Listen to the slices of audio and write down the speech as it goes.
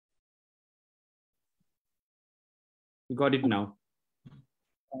You got it now.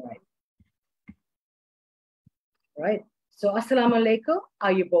 All right. All right. So, Assalamu alaikum,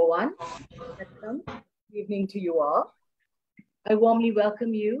 Ayubowan. Good evening to you all. I warmly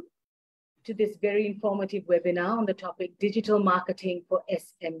welcome you to this very informative webinar on the topic Digital Marketing for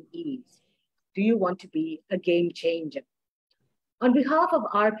SMEs. Do you want to be a game changer? On behalf of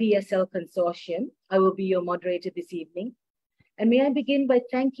RPSL Consortium, I will be your moderator this evening. And may I begin by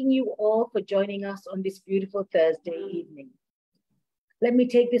thanking you all for joining us on this beautiful Thursday evening. Let me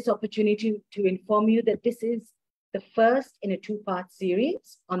take this opportunity to inform you that this is the first in a two-part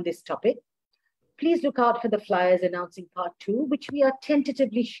series on this topic. Please look out for the flyers announcing part 2, which we are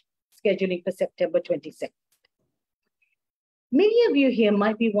tentatively scheduling for September 22nd. Many of you here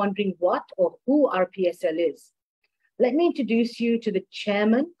might be wondering what or who RPSL is. Let me introduce you to the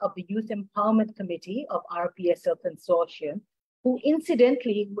chairman of the Youth Empowerment Committee of RPSL Consortium, who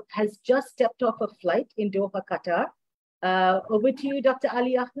incidentally has just stepped off a flight in Doha, Qatar. Over to you, Dr.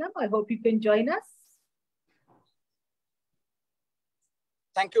 Ali Ahlam. I hope you can join us.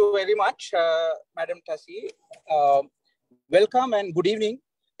 Thank you very much, Madam Thasim. Welcome and good evening,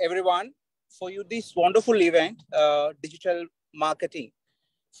 everyone, for you this wonderful event, Digital Marketing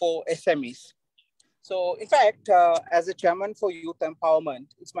for SMEs. So, in fact, as a chairman for Youth Empowerment,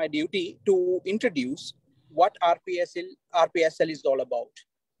 it's my duty to introduce what RPSL is all about.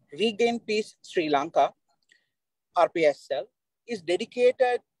 Regain Peace Sri Lanka, RPSL, is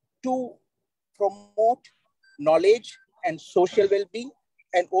dedicated to promote knowledge and social well-being,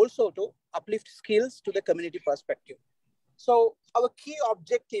 and also to uplift skills to the community perspective. So our key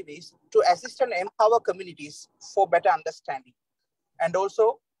objective is to assist and empower communities for better understanding and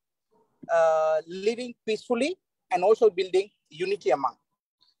also living peacefully and also building unity among.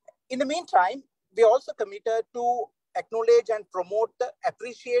 In the meantime, we are also committed to acknowledge and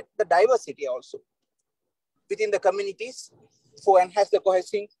appreciate the diversity also within the communities for enhance the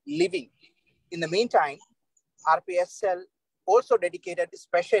cohesive living. In the meantime, RPSL also dedicated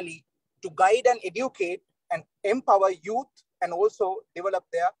especially to guide and educate and empower youth and also develop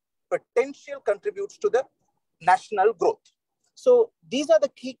their potential contributes to the national growth. So these are the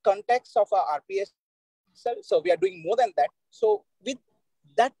key contexts of our RPSL. So we are doing more than that. So with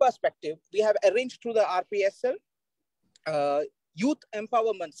that perspective, we have arranged through the RPSL Youth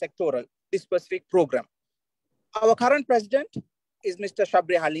Empowerment Sectoral, this specific program. Our current president is Mr.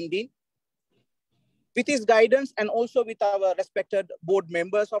 Shabri Halimdin. With his guidance and also with our respected board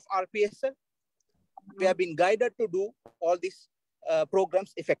members of RPSL, we have been guided to do all these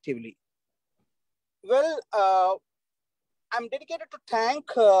programs effectively. Well, I'm dedicated to thank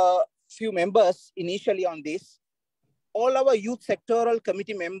a few members initially on this. All our youth sectoral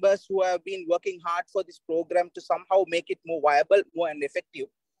committee members who have been working hard for this program to somehow make it more viable, more and effective.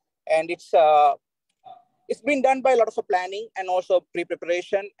 And it's been done by a lot of planning and also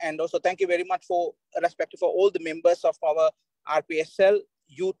pre-preparation. And also thank you very much for respect for all the members of our RPSL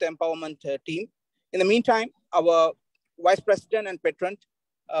Youth Empowerment team. In the meantime, our Vice President and Patron,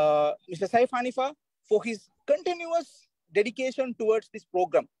 Mr. Saif Hanifa, for his continuous dedication towards this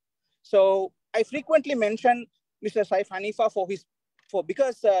program. So I frequently mention Mr. Saif Hanifa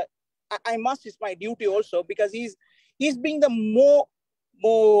because I must, it's my duty also, because he's being the more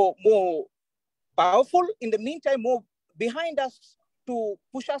powerful, in the meantime, more behind us to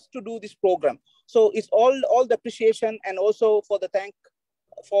push us to do this program. So it's all the appreciation and also for the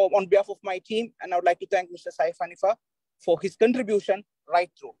on behalf of my team. And I would like to thank Mr. Saif Hanifa for his contribution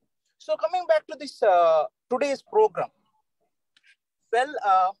right through. So coming back to this today's program.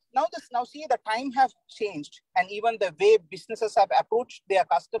 Well, now see the time have changed and even the way businesses have approached their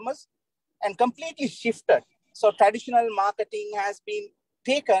customers and completely shifted. So traditional marketing has been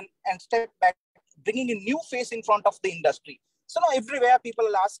taken and stepped back, bringing a new face in front of the industry. So now everywhere people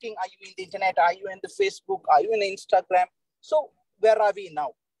are asking, are you in the internet? Are you in the Facebook? Are you in Instagram? So where are we now?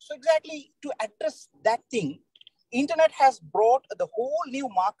 So exactly to address that thing, internet has brought the whole new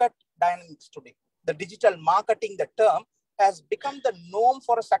market dynamics today. The digital marketing, the term, has become the norm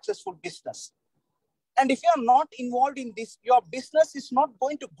for a successful business. And if you're not involved in this, your business is not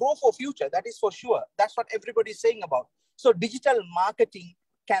going to grow for future. That is for sure. That's what everybody's saying about. So digital marketing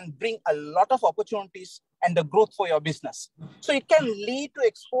can bring a lot of opportunities and the growth for your business. So it can lead to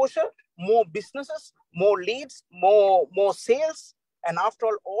exposure, more businesses, more leads, more sales. And after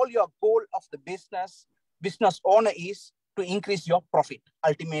all your goal of the business owner is to increase your profit,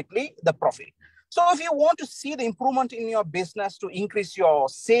 ultimately the profit. So if you want to see the improvement in your business to increase your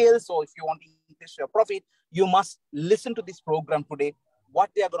sales, or if you want to increase your profit, you must listen to this program today, what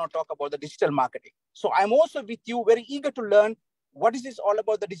they are going to talk about the digital marketing. So I'm also with you, very eager to learn what is this all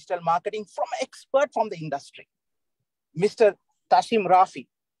about the digital marketing from an expert from the industry. Mr. Thasim Rafi.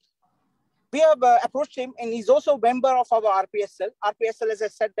 We have approached him, and he's also a member of our RPSL. RPSL, as I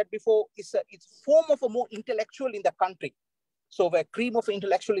said that before, it's a form of a more intellectual in the country. So we're cream of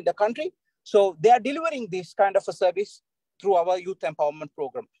intellectual in the country. So they are delivering this kind of a service through our youth empowerment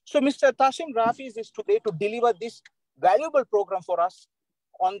program. So Mr. Thasim Rafi is today to deliver this valuable program for us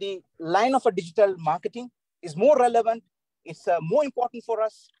on the line of a digital marketing. Is more relevant. It's more important for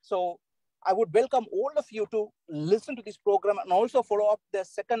us. So I would welcome all of you to listen to this program and also follow up the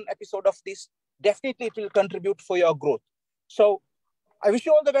second episode of this. Definitely it will contribute for your growth. So I wish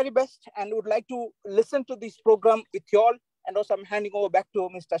you all the very best and would like to listen to this program with you all. And also I'm handing over back to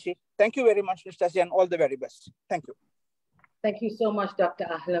Ms. Tashi. Thank you very much, Ms. Tashi, and all the very best. Thank you. Thank you so much, Dr.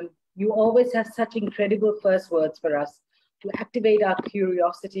 Ahlam. You always have such incredible first words for us to activate our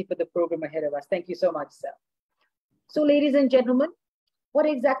curiosity for the program ahead of us. Thank you so much, sir. So ladies and gentlemen, what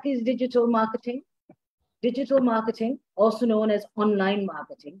exactly is digital marketing? Digital marketing, also known as online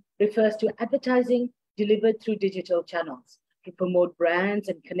marketing, refers to advertising delivered through digital channels to promote brands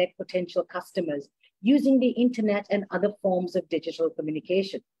and connect potential customers using the internet and other forms of digital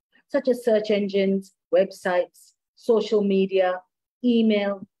communication, such as search engines, websites, social media,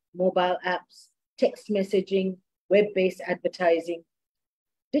 email, mobile apps, text messaging, web-based advertising.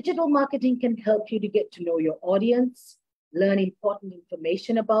 Digital marketing can help you to get to know your audience, learn important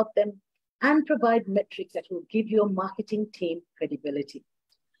information about them, and provide metrics that will give your marketing team credibility.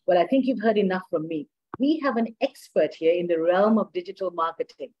 Well, I think you've heard enough from me. We have an expert here in the realm of digital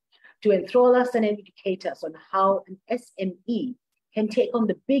marketing to enthrall us and educate us on how an SME can take on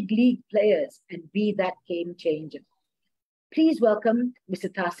the big league players and be that game changer. Please welcome Mr.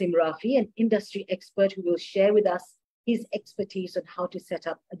 Thasim Rafi, an industry expert who will share with us his expertise on how to set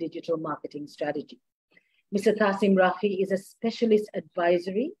up a digital marketing strategy. Mr. Thasim Rafi is a specialist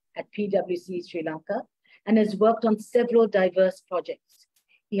advisory at PwC Sri Lanka and has worked on several diverse projects.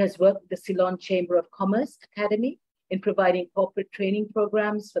 He has worked with the Ceylon Chamber of Commerce Academy in providing corporate training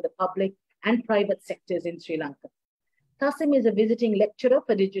programs for the public and private sectors in Sri Lanka. Thasim is a visiting lecturer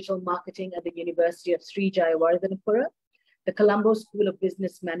for digital marketing at the University of Sri Jayewardenepura, the Colombo School of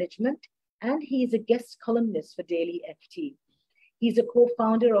Business Management, and he is a guest columnist for Daily FT. He's a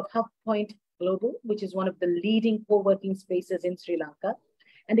co-founder of HubPoint Global, which is one of the leading co-working spaces in Sri Lanka,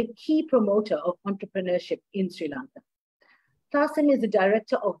 and a key promoter of entrepreneurship in Sri Lanka. Thasim is the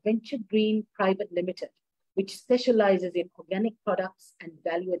director of Venture Green Private Limited, which specializes in organic products and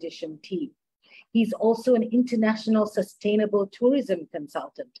value addition tea. He's also an international sustainable tourism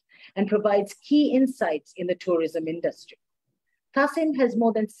consultant and provides key insights in the tourism industry. Thasim has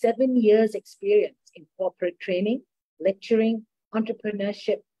more than 7 years' experience in corporate training, lecturing,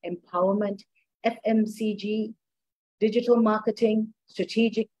 entrepreneurship, empowerment, FMCG, digital marketing,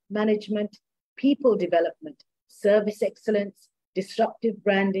 strategic management, people development, service excellence, disruptive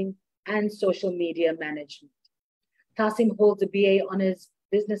branding, and social media management. Thasim holds a BA Honours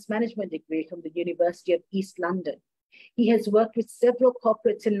Business Management degree from the University of East London. He has worked with several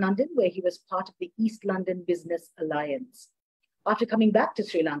corporates in London, where he was part of the East London Business Alliance. After coming back to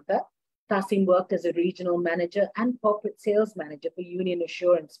Sri Lanka, Thasim worked as a regional manager and corporate sales manager for Union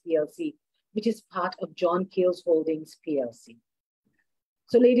Assurance PLC, which is part of John Keells Holdings PLC.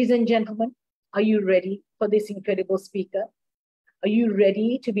 So ladies and gentlemen, are you ready for this incredible speaker? Are you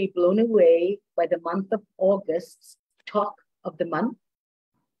ready to be blown away by the month of August's talk of the month?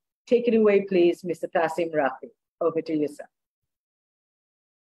 Take it away, please, Mr. Thasim Rafi. Over to you, sir.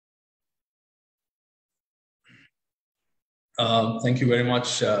 Thank you very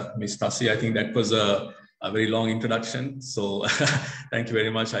much, Ms. Tasi. I think that was a very long introduction. So thank you very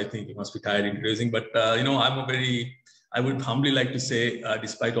much. I think you must be tired introducing, but you know, I would humbly like to say,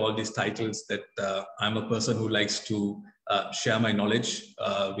 despite all these titles, that I'm a person who likes to share my knowledge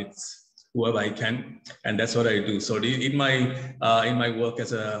with whoever I can, and that's what I do. So in my work as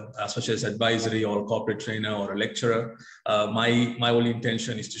such as advisory or corporate trainer or a lecturer, my only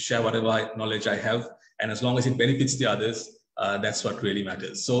intention is to share whatever knowledge I have, and as long as it benefits the others, that's what really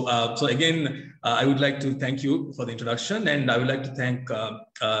matters. So again, I would like to thank you for the introduction, and I would like to thank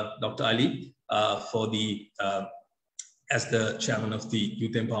Dr. Ali for as the chairman of the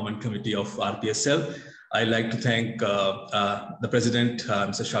Youth Empowerment Committee of RPSL. I'd like to thank the president,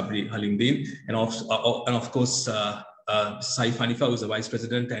 Mr. Shabri Halimdeen, and of course, Saif Hanifa, who's the vice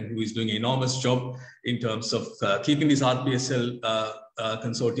president and who is doing an enormous job in terms of keeping this RPSL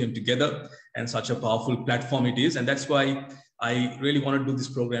consortium together, and such a powerful platform it is. And that's why I really want to do this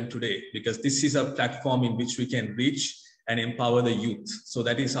program today, because this is a platform in which we can reach and empower the youth. So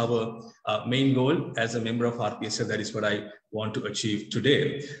that is our main goal as a member of RPSL. That is what I want to achieve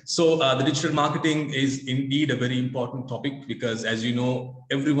today. So the digital marketing is indeed a very important topic, because as you know,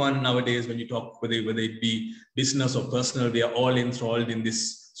 everyone nowadays, when you talk, whether it be business or personal, we are all enthralled in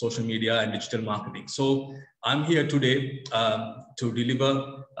this social media and digital marketing. So I'm here today to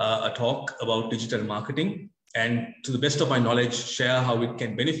deliver a talk about digital marketing, and to the best of my knowledge, share how it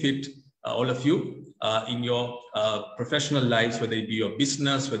can benefit all of you in your professional lives, whether it be your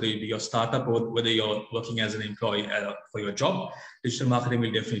business, whether it be your startup, or whether you're working as an employee for your job. Digital marketing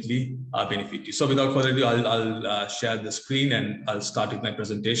will definitely benefit you. So without further ado, I'll share the screen and I'll start with my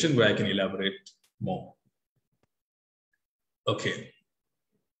presentation where I can elaborate more. Okay.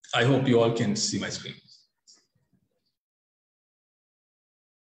 I hope you all can see my screen.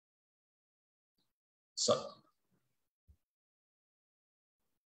 So.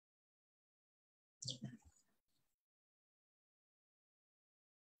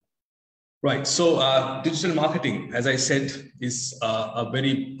 Right. So digital marketing, as I said, is a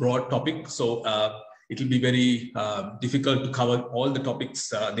very broad topic. So it will be very difficult to cover all the topics,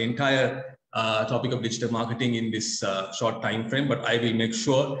 the entire topic of digital marketing in this short time frame. But I will make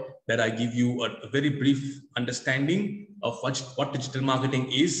sure that I give you a very brief understanding of what digital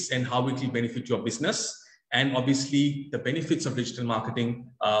marketing is and how it will benefit your business, and obviously the benefits of digital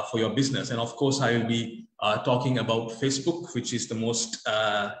marketing for your business. And of course, I will be talking about Facebook, which is the most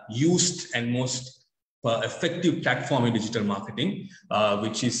used and most effective platform in digital marketing,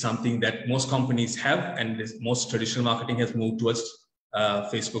 which is something that most companies have, and most traditional marketing has moved towards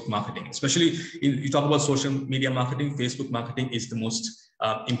Facebook marketing. Especially you talk about social media marketing, Facebook marketing is the most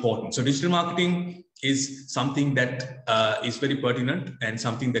important. So digital marketing is something that is very pertinent and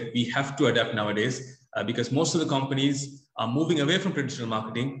something that we have to adapt nowadays, because most of the companies are moving away from traditional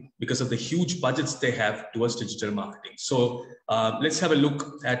marketing because of the huge budgets they have towards digital marketing. So let's have a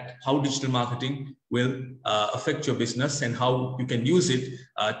look at how digital marketing will affect your business and how you can use it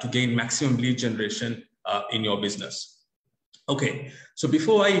to gain maximum lead generation in your business. Okay, so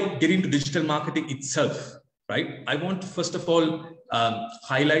before I get into digital marketing itself, right, I want to first of all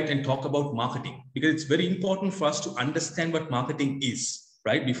highlight and talk about marketing, because it's very important for us to understand what marketing is,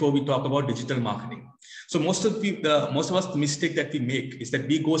 right, before we talk about digital marketing. So most of us, the mistake that we make is that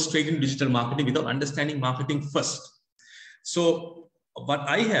we go straight into digital marketing without understanding marketing first. So what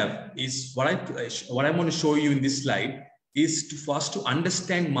I have is what I want to show you in this slide is for us to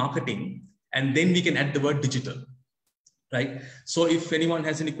understand marketing, and then we can add the word digital, right? So if anyone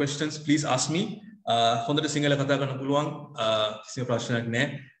has any questions, please ask me. Hondata Sinhala kata කරන්න පුළුවන් කිසිම ප්‍රශ්නයක්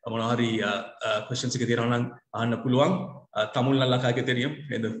නැහැ. මොනවා හරි questions එක තියෙනවා නම් අහන්න පුළුවන්. Tamil nalla kaage theriyum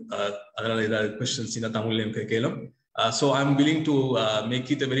endu adala eda questions in Tamil kelam. So I'm willing to make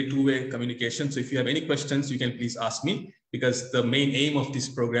it a very two-way communication. So if you have any questions, you can please ask me, because the main aim of this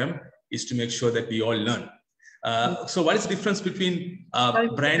program is to make sure that we all learn. So what is the difference between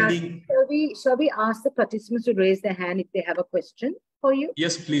branding? Shall we ask the participants to raise their hand if they have a question for you?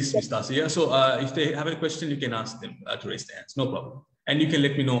 Yes, please, Ms. Thasim. Yeah, so if they have a question, you can ask them to raise their hands, no problem. And you can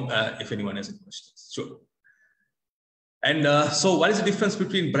let me know if anyone has any questions. Sure. And so what is the difference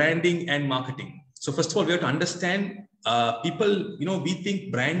between branding and marketing? So first of all, we have to understand people, we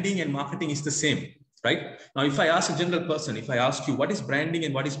think branding and marketing is the same, right? Now, if I ask a general person, if I ask you what is branding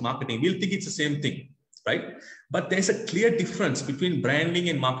and what is marketing, we'll think it's the same thing, right? But there's a clear difference between branding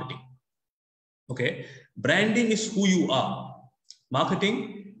and marketing. Okay, branding is who you are.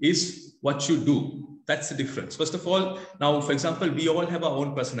 Marketing is what you do. That's the difference. First of all, now, for example, we all have our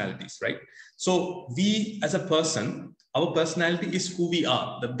own personalities, right? So we as a person, our personality is who we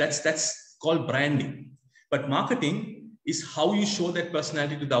are. That's called branding. But marketing is how you show that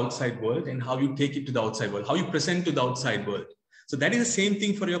personality to the outside world and how you take it to the outside world, how you present to the outside world. So that is the same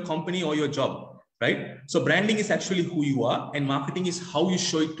thing for your company or your job, right? So branding is actually who you are, and marketing is how you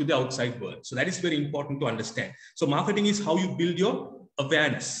show it to the outside world. So that is very important to understand. So marketing is how you build your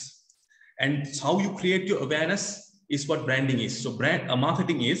awareness, and how you create your awareness is what branding is. So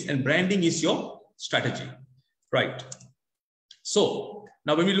marketing is, and branding is your strategy, right? So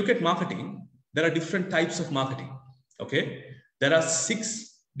now when we look at marketing, there are different types of marketing, okay? There are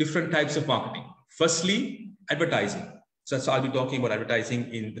 6 different types of marketing. Firstly, advertising. So I'll be talking about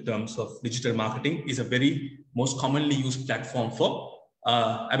advertising in the terms of digital marketing is a very most commonly used platform for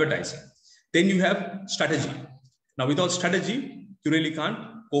advertising. Then you have strategy. Now without strategy, you really can't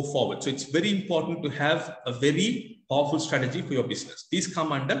go forward. So it's very important to have a very powerful strategy for your business. These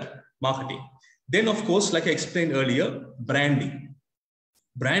come under marketing. Then of course, like I explained earlier, branding.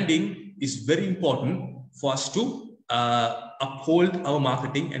 Branding is very important for us to uphold our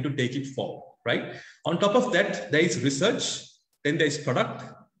marketing and to take it forward. right? On top of that, there is research, then there is product,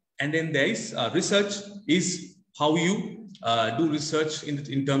 and then there is research is how you do research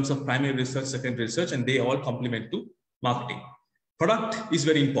in terms of primary research, secondary research, and they all complement to marketing. Product is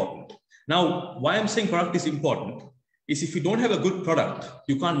very important. Now, why I'm saying product is important is if you don't have a good product,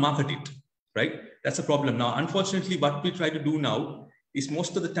 you can't market it, right? That's a problem. Now, unfortunately, what we try to do now is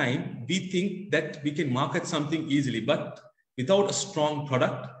most of the time, we think that we can market something easily, but without a strong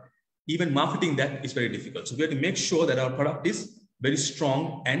product, even marketing that is very difficult. So we have to make sure that our product is very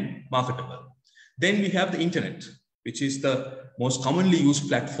strong and marketable. Then we have the internet, which is the most commonly used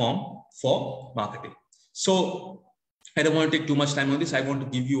platform for marketing. So I don't want to take too much time on this. I want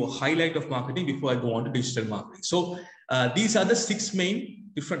to give you a highlight of marketing before I go on to digital marketing. So these are the 6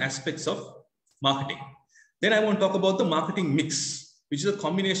 main different aspects of marketing. Then I want to talk about the marketing mix, which is a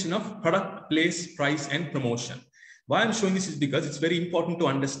combination of product, place, price, and promotion. Why I'm showing this is because it's very important to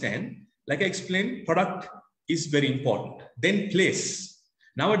understand. Like I explained, product is very important. Then place.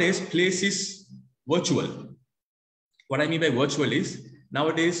 Nowadays, place is virtual. What I mean by virtual is,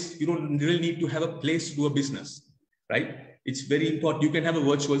 nowadays, you don't really need to have a place to do a business, right? It's very important. You can have a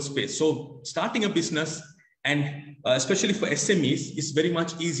virtual space. So starting a business, and especially for SMEs, is very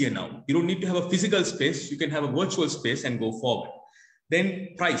much easier now. You don't need to have a physical space. You can have a virtual space and go forward. Then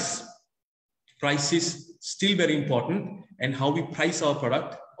price. Price is still very important, and how we price our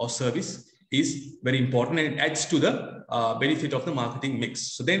product or service is very important, and it adds to the benefit of the marketing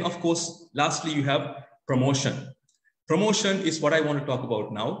mix. So then, of course, lastly, you have promotion. Promotion is what I want to talk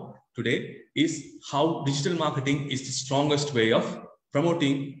about now today, is how digital marketing is the strongest way of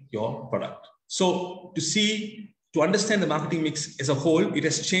promoting your product. So to understand the marketing mix as a whole, it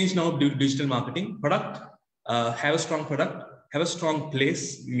has changed now due to digital marketing. Product, have a strong product, have a strong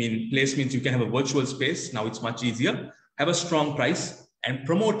place. Place means you can have a virtual space. Now it's much easier. Have a strong price and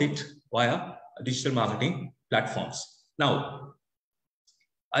promote it via digital marketing platforms. Now,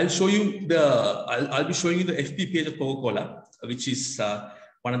 I'll be showing you the FB page of Coca-Cola, which is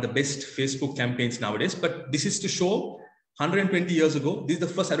one of the best Facebook campaigns nowadays. But this is to show 120 years ago, this is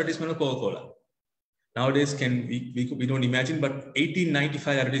the first advertisement of Coca-Cola. Nowadays, we don't imagine, but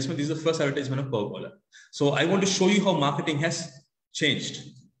 1895 advertisement, this is the first advertisement of Coca-Cola. So I want to show you how marketing has changed.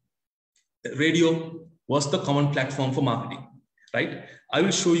 Radio was the common platform for marketing, right? I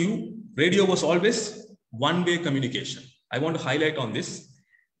will show you, radio was always one-way communication. I want to highlight on this.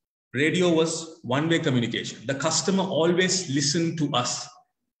 Radio was one-way communication. The customer always listened to us,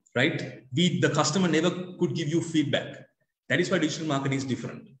 right? The customer never could give you feedback. That is why digital marketing is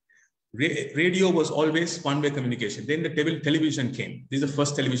different. Radio was always one-way communication. Then the television came. This is the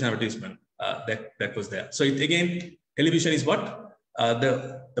first television advertisement that was there. So again, television is what?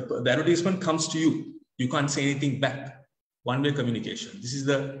 The advertisement comes to you. You can't say anything back. One-way communication. This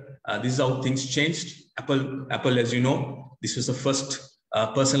is how things changed. Apple, as you know, this was the first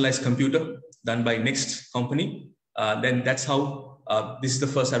personalized computer done by Next company. Then that's how this is the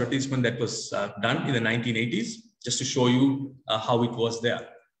first advertisement that was done in the 1980s, just to show you how it was there.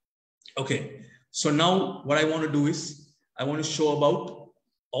 Okay, so now what I want to do is I want to show about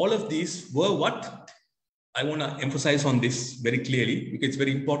all of these were what I want to emphasize on this very clearly, because it's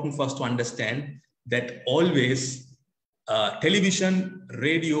very important for us to understand that always television,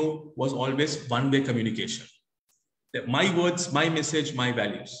 radio was always one-way communication. My words, my message, my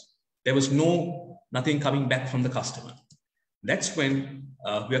values. There was nothing coming back from the customer. That's when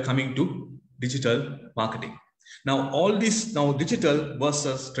we are coming to digital marketing. Now, all this digital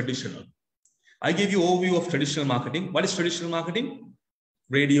versus traditional. I gave you an overview of traditional marketing. What is traditional marketing?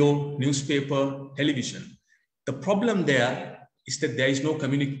 Radio, newspaper, television. The problem there is that there's no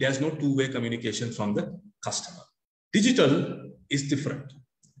two-way communication from the customer. Digital is different.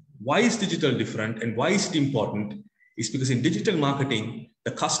 Why is digital different and why is it important? Is because in digital marketing,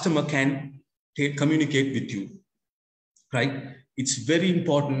 the customer can communicate with you, right? It's very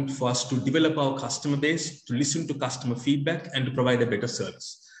important for us to develop our customer base, to listen to customer feedback, and to provide a better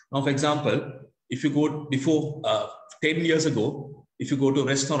service. Now, for example, if you go before 10 years ago, if you go to a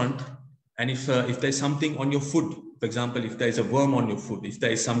restaurant and if there's something on your food, for example, if there's a worm on your food, if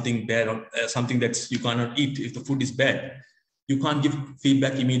there is something bad or something that you cannot eat, if the food is bad, you can't give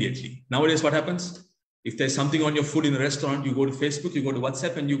feedback immediately. Nowadays, what happens? If there's something on your food in the restaurant, you go to Facebook, you go to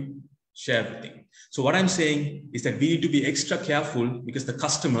WhatsApp, and you share everything. So what I'm saying is that we need to be extra careful because the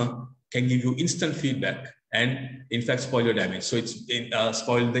customer can give you instant feedback and in fact spoil your damage. So it's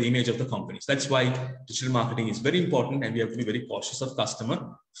spoil the image of the company. So that's why digital marketing is very important and we have to be very cautious of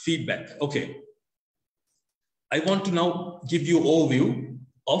customer feedback. Okay. I want to now give you an overview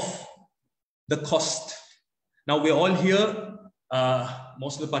of the cost. Now we're all here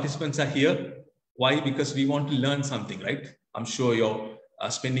Most of the participants are here. Why? Because we want to learn something, right? I'm sure you're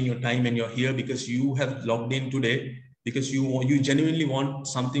spending your time and you're here because you have logged in today because you genuinely want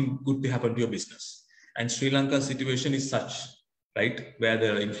something good to happen to your business. And Sri Lanka's situation is such, right, where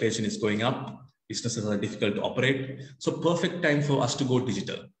the inflation is going up, businesses are difficult to operate. So perfect time for us to go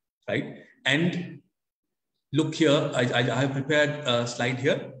digital, right? And look here, I have prepared a slide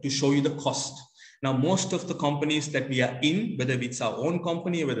here to show you the cost. Now, most of the companies that we are in, whether it's our own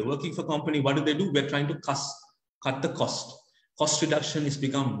company or whether working for a company, what do? We're trying to cut the cost. Cost reduction has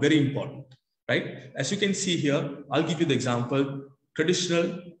become very important, right? As you can see here, I'll give you the example.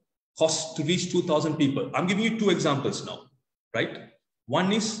 Traditional cost to reach 2,000 people. I'm giving you two examples now, right?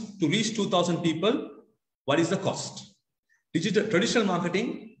 One is to reach 2,000 people, what is the cost? Traditional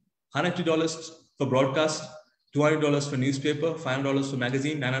marketing, $150 for broadcast, $200 for newspaper, $500 for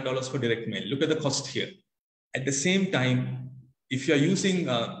magazine, $900 for direct mail. Look at the cost here. At the same time, if you're using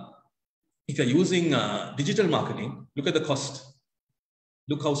digital marketing, look at the cost.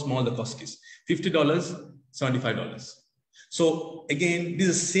 Look how small the cost is. $50, $75. So again, these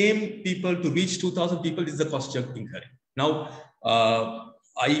are the same people to reach 2,000 people. This is the cost you're incurring. Now,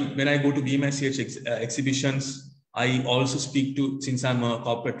 when I go to BMICH exhibitions, I also speak to, since I'm a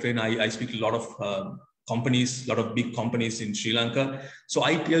corporate trainer, I speak to a lot of companies, a lot of big companies in Sri Lanka. So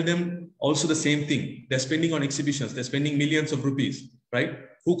I tell them also the same thing. They're spending on exhibitions. They're spending millions of rupees, right?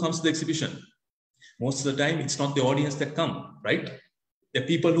 Who comes to the exhibition? Most of the time, it's not the audience that come, right? The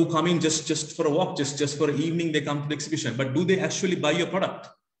people who come in just for a walk, just for an evening, they come to the exhibition. But do they actually buy your product?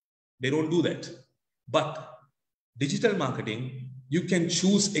 They don't do that. But digital marketing, you can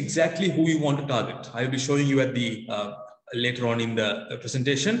choose exactly who you want to target. I'll be showing you at the later on in the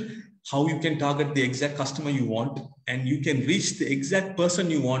presentation how you can target the exact customer you want, and you can reach the exact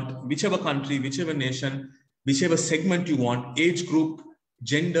person you want, whichever country, whichever nation, whichever segment you want, age group,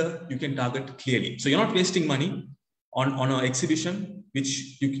 gender, you can target clearly. So you're not wasting money on an exhibition,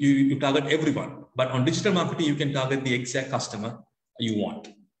 which you target everyone. But on digital marketing, you can target the exact customer you want.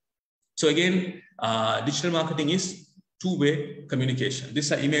 So again, digital marketing is two-way communication. This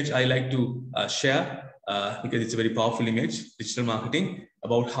is an image I like to share because it's a very powerful image, digital marketing,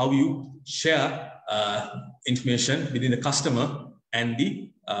 about how you share information within the customer and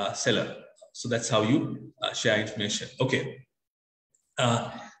the seller. So that's how you share information. Okay.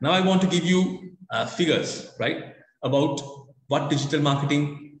 Now I want to give you figures, right, about what digital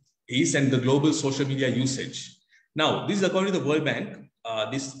marketing is and the global social media usage. Now, this is according to the World Bank.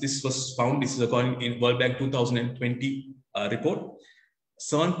 This was found, this is according in World Bank 2020 report.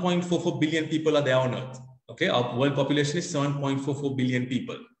 7.44 billion people are there on Earth. Okay, our world population is 7.44 billion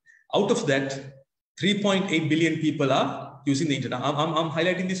people. Out of that, 3.8 billion people are using the internet. I'm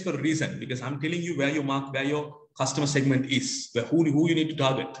highlighting this for a reason, because I'm telling you where your customer segment is, who you need to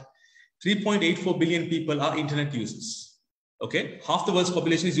target. 3.84 billion people are internet users. Okay, half the world's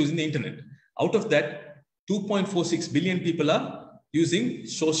population is using the internet. Out of that, 2.46 billion people are using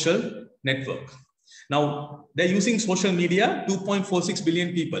social network. Now, they're using social media, 2.46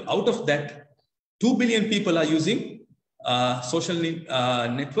 billion people. Out of that, 2 billion people are using social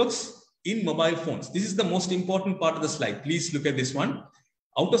networks in mobile phones. This is the most important part of the slide. Please look at this one.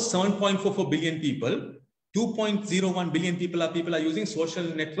 Out of 7.44 billion people, 2.01 billion people are using social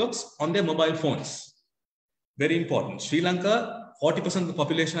networks on their mobile phones. Very important. Sri Lanka, 40% of the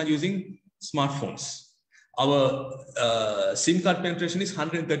population are using smartphones. Our SIM card penetration is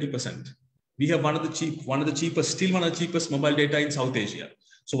 130%. We have one of the cheapest mobile data in South Asia.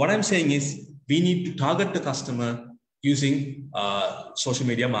 So what I'm saying is we need to target the customer using social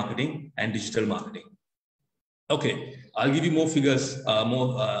media marketing and digital marketing. Okay, I'll give you more figures,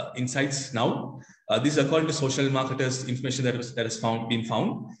 more insights now. This is according to social marketers information that has been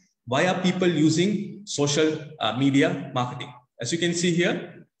found. Why are people using social media marketing? As you can see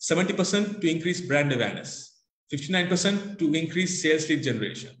here, 70% to increase brand awareness, 59% to increase sales lead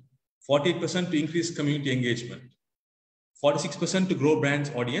generation, 48% to increase community engagement, 46% to grow brand's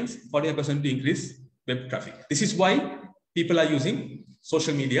audience, 48% to increase web traffic. This is why people are using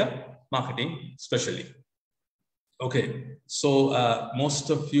social media marketing especially. Okay, so most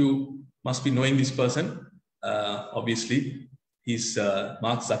of you must be knowing this person. Obviously, he's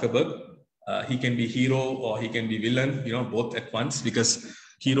Mark Zuckerberg. He can be hero or he can be villain, both at once. Because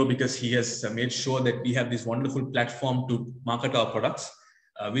hero, because he has made sure that we have this wonderful platform to market our products.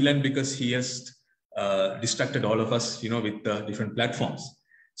 Villain, because he has distracted all of us, with different platforms.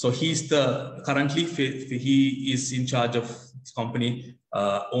 So he's currently he is in charge of this company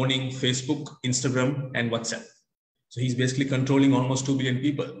owning Facebook, Instagram, and WhatsApp. So he's basically controlling almost 2 billion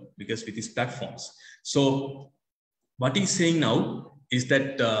people because with his platforms. So what he's saying now is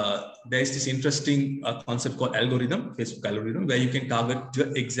that there is this interesting concept called algorithm, Facebook algorithm, where you can target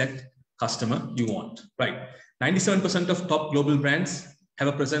the exact customer you want, right? 97% of top global brands have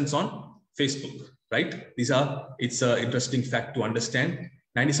a presence on Facebook, right? It's an interesting fact to understand.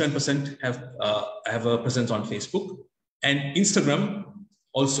 97% have a presence on Facebook and Instagram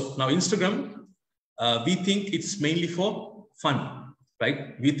also. Now, Instagram, we think it's mainly for fun,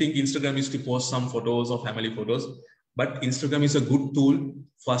 right? We think Instagram is to post some photos or family photos, but Instagram is a good tool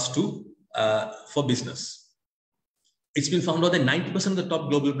for us to, for business. It's been found out that 90% of the top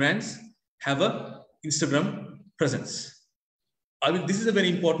global brands have a Instagram presence. This is a very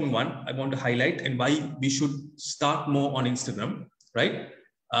important one I want to highlight and why we should start more on Instagram, right?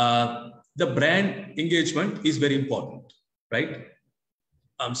 The brand engagement is very important, right?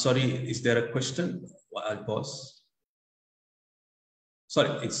 I'm sorry, is there a question? I'll pause. Sorry,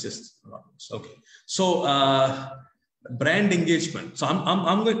 it's just, okay. So brand engagement. So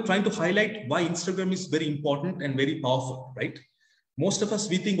I'm trying to highlight why Instagram is very important and very powerful, right? Most of us,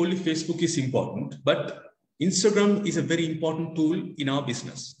 we think only Facebook is important, but Instagram is a very important tool in our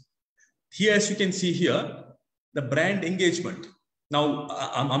business. Here, as you can see here, the brand engagement. Now,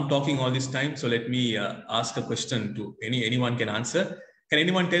 I'm talking all this time, so let me ask a question to anyone can answer. Can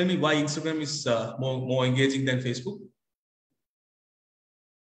anyone tell me why Instagram is more engaging than Facebook?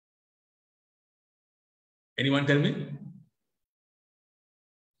 Anyone tell me?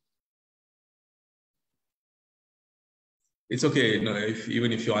 It's okay,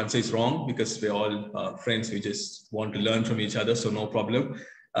 even if your answer is wrong, because we're all friends, we just want to learn from each other, so no problem.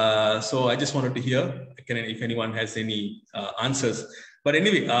 So I just wanted to hear if anyone has any answers. But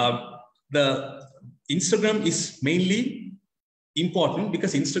anyway, the Instagram is mainly important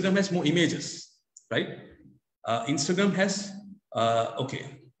because Instagram has more images, right? Instagram has,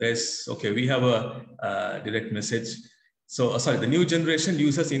 we have a direct message. So sorry, the new generation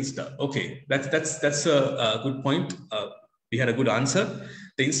uses Insta. Okay, that's a good point. We had a good answer.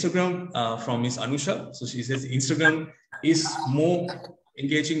 The Instagram from Ms. Anusha. So she says Instagram is more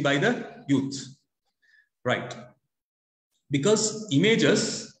engaging by the youth, right? Because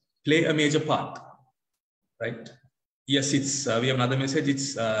images play a major part, right? Yes, it's we have another message.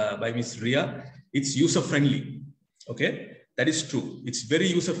 It's by Ms. Ria. It's user friendly. Okay, that is true. It's very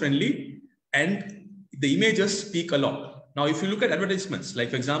user friendly, and the images speak a lot. Now, if you look at advertisements,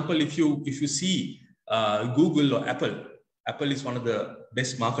 like for example, if you see Google or Apple. Apple is one of the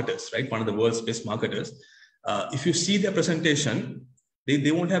best marketers, right? One of the world's best marketers. If you see their presentation,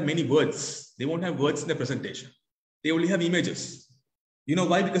 they won't have many words. They won't have words in the presentation. They only have images. You know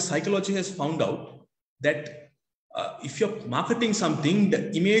why? Because psychology has found out that if you're marketing something,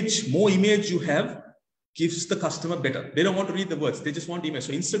 the more image you have gives the customer better. They don't want to read the words. They just want image.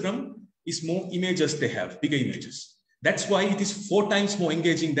 So Instagram is more images they have, bigger images. That's why it is 4 times more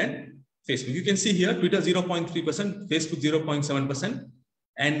engaging than Facebook. You can see here, Twitter 0.3%, Facebook 0.7%,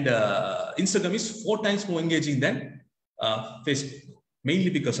 and Instagram is 4 times more engaging than Facebook,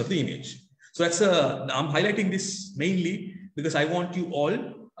 mainly because of the image. So I'm highlighting this mainly because I want you all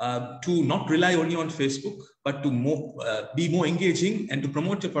to not rely only on Facebook, but to be more engaging and to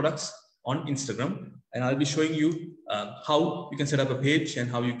promote your products on Instagram. And I'll be showing you how you can set up a page and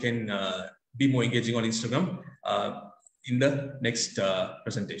how you can be more engaging on Instagram in the next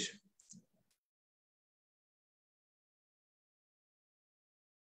presentation.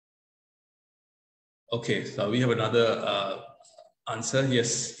 Okay, so we have another answer.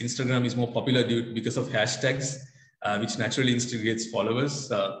 Yes, Instagram is more popular because of hashtags, which naturally instigates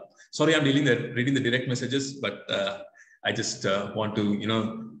followers. Sorry, I'm reading the direct messages, but I just want to,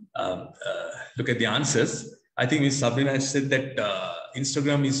 look at the answers. I think Ms. Sabrina said that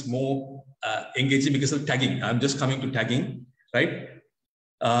Instagram is more engaging because of tagging. I'm just coming to tagging, right?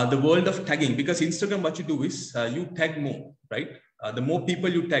 The world of tagging, because Instagram, what you do is you tag more, right? The more people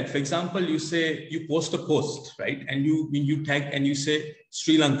you tag, for example, you say you post a post, right? And you tag and you say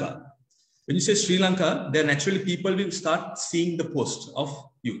Sri Lanka. When you say Sri Lanka, then naturally people will start seeing the post of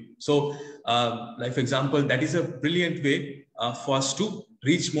you. So, like for example, that is a brilliant way for us to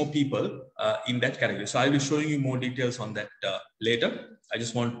reach more people in that category. So I'll be showing you more details on that later. I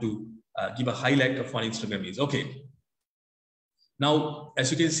just want to give a highlight of what Instagram is. Okay. Now, as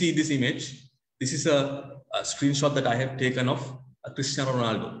you can see this image, this is a screenshot that I have taken of Cristiano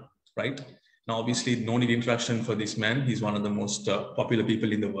Ronaldo, right? Now, obviously, no need introduction for this man. He's one of the most popular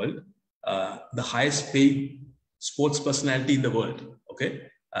people in the world, the highest paid sports personality in the world, okay?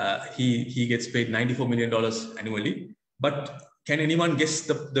 He gets paid $94 million annually. But can anyone guess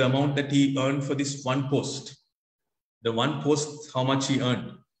the amount that he earned for this one post? The one post, how much he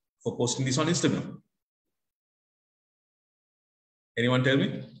earned for posting this on Instagram? Anyone tell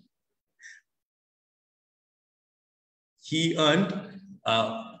me? He earned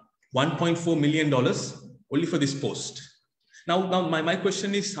 $1.4 million only for this post. Now my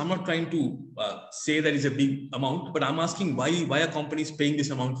question is, I'm not trying to say that it's a big amount, but I'm asking why are companies paying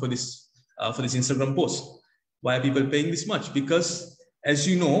this amount for this Instagram post? Why are people paying this much? Because as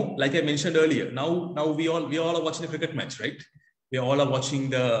you know, like I mentioned earlier, now we all are watching a cricket match, right? We all are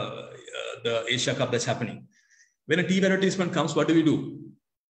watching the Asia Cup that's happening. When a TV advertisement comes, what do? Do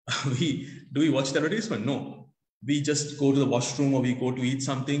we watch the advertisement? No. We just go to the washroom or we go to eat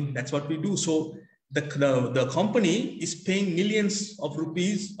something. That's what we do. So the company is paying millions of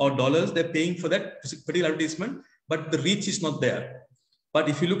rupees or dollars. They're paying for that particular advertisement, but the reach is not there. But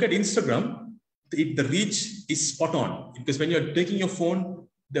if you look at Instagram, the reach is spot on, because when you're taking your phone,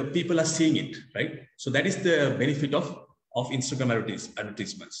 the people are seeing it, right? So that is the benefit of Instagram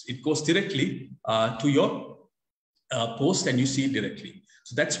advertisements. It goes directly to your post and you see it directly.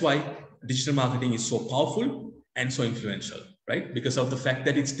 So that's why digital marketing is so powerful and so influential, right? Because of the fact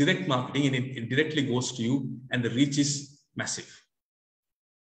that it's direct marketing and it directly goes to you and the reach is massive.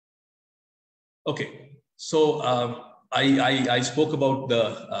 Okay, so I spoke about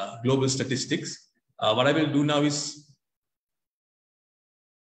the global statistics. What I will do now is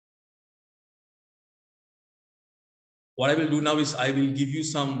I will give you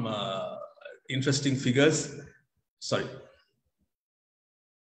some interesting figures. Sorry.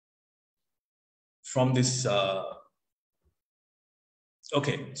 From this,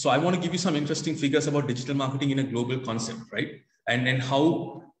 okay, so I want to give you some interesting figures about digital marketing in a global concept, right? And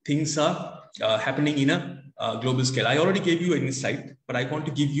how things are happening in a global scale. I already gave you an insight, but I want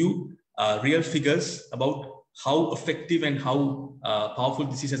to give you real figures about how effective and how powerful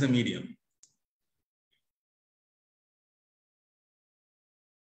this is as a medium.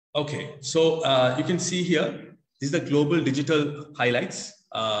 Okay, so you can see here, this is the global digital highlights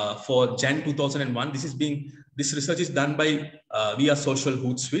for Jan 2001. This research is done by via Social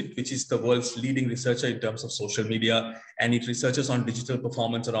Hootsuite, which is the world's leading researcher in terms of social media, and it researches on digital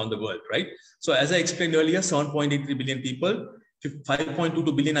performance around the world, right? So as I explained earlier, 7.83 billion people,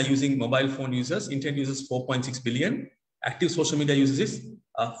 5.22 billion are using mobile phone users, internet users 4.6 billion, active social media users is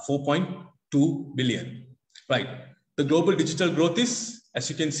 4.2 billion, right? The global digital growth is, as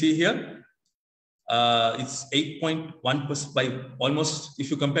you can see here, it's 8.1% by almost,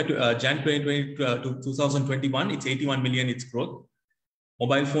 if you compare to Jan 2020 to 2021, it's 81 million, its growth.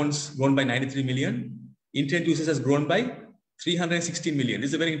 Mobile phones grown by 93 million. Internet users has grown by 316 million. This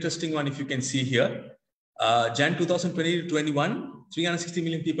is a very interesting one if you can see here. Jan 2020 to 21, 360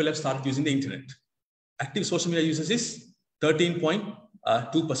 million people have started using the internet. Active social media users is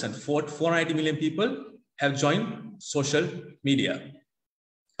 13.2%. 490 million people have joined social media.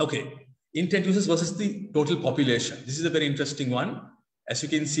 Okay. Internet users versus the total population. This is a very interesting one. As you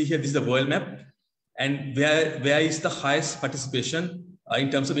can see here, this is the world map. And where is the highest participation in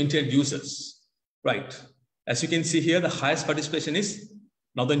terms of internet users? Right. As you can see here, the highest participation is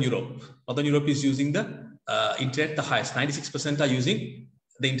Northern Europe. Northern Europe is using the internet the highest. 96% are using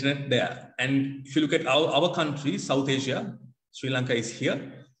the internet there. And if you look at our country, South Asia, Sri Lanka is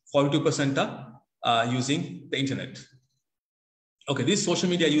here, 42% are using the internet. Okay, this social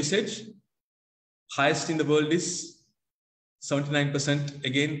media usage, highest in the world is 79%,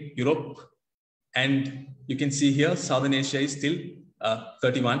 again, Europe. And you can see here, Southern Asia is still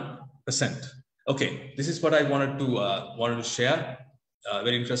 31%. Okay, this is what I wanted to share.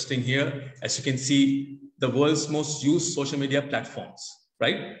 Very interesting here. As you can see, the world's most used social media platforms,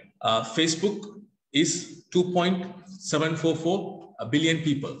 right? Facebook is 2.744 billion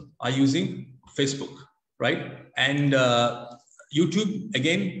people are using Facebook, right? And YouTube,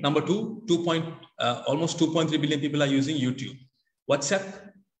 again, number two, almost 2.3 billion people are using YouTube. WhatsApp,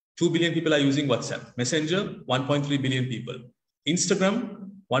 2 billion people are using WhatsApp. Messenger, 1.3 billion people. Instagram,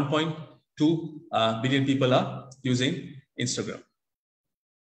 1.2 billion people are using Instagram.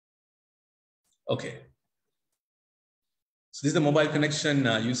 Okay. So this is the mobile connection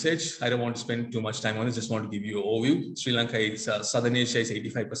usage. I don't want to spend too much time on it. Just want to give you an overview. Sri Lanka is, Southern Asia is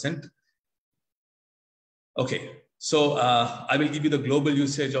 85%. Okay. So I will give you the global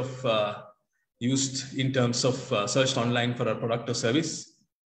usage of used in terms of searched online for a product or service.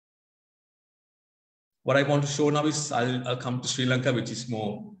 What I want to show now is I'll come to Sri Lanka, which is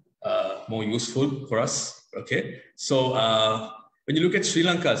more useful for us. Okay. So when you look at Sri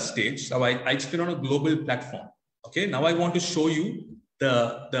Lanka's stage, now I explain on a global platform. Okay. Now I want to show you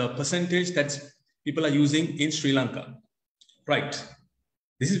the percentage that people are using in Sri Lanka. Right.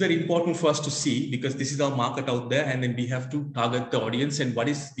 This is very important for us to see because this is our market out there, and then we have to target the audience and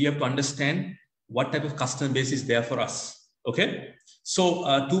we have to understand what type of customer base is there for us. Okay, so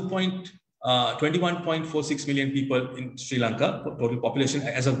 21.46 million people in Sri Lanka, total population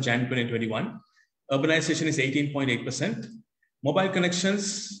as of January 2021. Urbanization is 18.8%. Mobile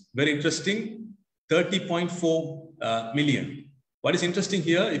connections, very interesting, 30.4 million. What is interesting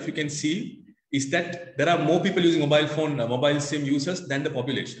here, if you can see, is that there are more people using mobile SIM users than the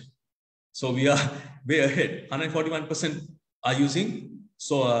population. So we are way ahead. 141% are using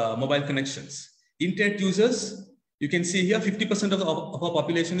mobile connections. Internet users, you can see here 50% of our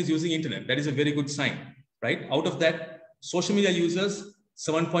population is using internet. That is a very good sign, right? Out of that, social media users,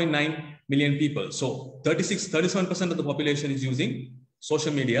 7.9 million people. So 37% of the population is using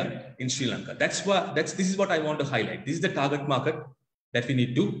social media in Sri Lanka. This is what I want to highlight. This is the target market that we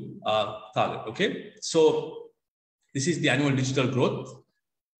need to target. Okay, so this is the annual digital growth.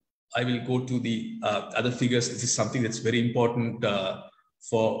 I will go to the other figures. This is something that's very important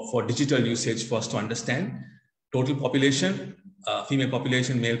for digital usage for us to understand. Total population, female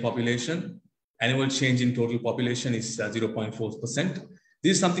population, male population, annual change in total population is 0.4%.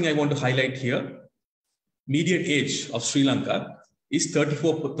 This is something I want to highlight here. Median age of Sri Lanka is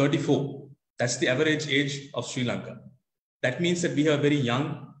 34. That's the average age of Sri Lanka. That means that we have a very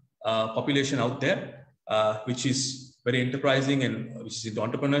young population out there, which is very enterprising and which is into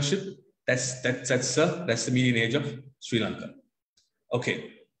entrepreneurship. That's the median age of Sri Lanka.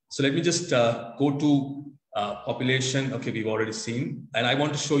 Okay, so let me just go to population. Okay, we've already seen, and I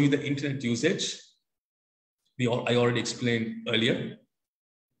want to show you the internet usage. I already explained earlier.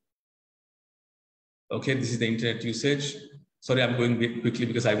 Okay, this is the internet usage. Sorry, I'm going quickly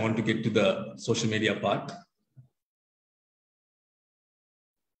because I want to get to the social media part.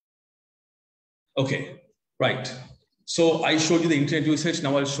 Okay, right. So I showed you the internet usage.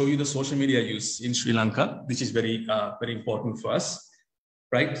 Now I'll show you the social media use in Sri Lanka, which is very important for us,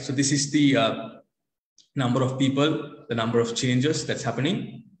 right? So this is the number of people, the number of changes that's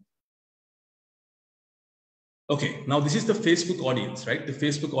happening. Okay, now this is the Facebook audience, right? The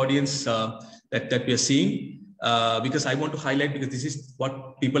Facebook audience that we are seeing, because I want to highlight, because this is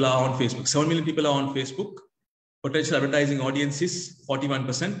what people are on Facebook. 7 million people are on Facebook. Potential advertising audience is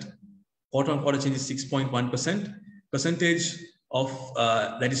 41%. Quarter-on-quarter change is 6.1%. Percentage of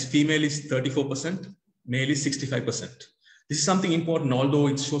that is female is 34%. Male is 65%. This is something important, although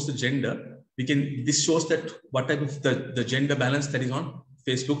it shows the gender. This shows that what type of the gender balance that is on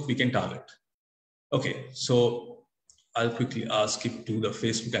Facebook we can target. Okay, so I'll quickly skip to the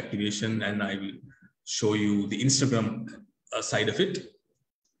Facebook activation and I will show you the Instagram side of it.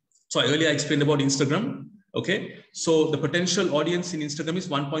 So earlier I explained about Instagram. Okay, so the potential audience in Instagram is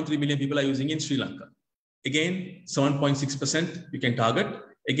 1.3 million people are using in Sri Lanka. Again, 7.6% you can target.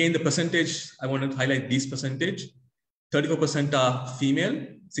 Again, the percentage, I want to highlight this percentage. 34% are female,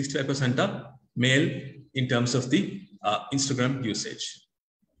 65% are male in terms of the Instagram usage.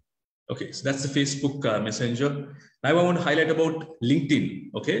 Okay, so that's the Facebook Messenger. Now I want to highlight about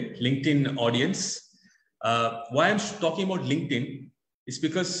LinkedIn. Okay, LinkedIn audience. Why I'm talking about LinkedIn is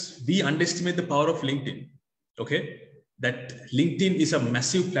because we underestimate the power of LinkedIn. Okay, that LinkedIn is a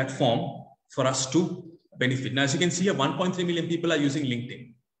massive platform for us to benefit. Now, as you can see, 1.3 million people are using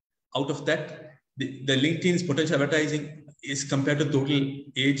LinkedIn. Out of that, the LinkedIn's potential advertising is compared to total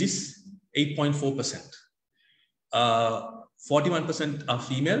age is 8.4%. 41% are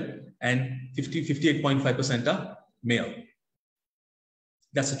female and 58.5% are male.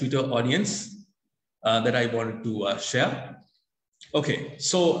 That's the Twitter audience that I wanted to share. Okay,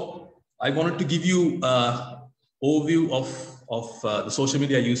 so I wanted to give you overview of the social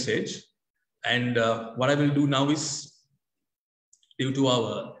media usage, and what I will do now is, due to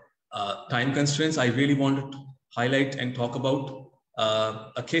our time constraints, I really wanted to highlight and talk about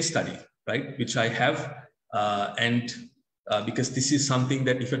a case study, right, which I have, because this is something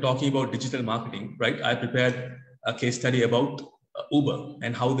that if you're talking about digital marketing, right, I prepared a case study about Uber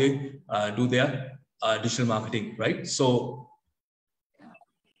and how they do their digital marketing, right? So,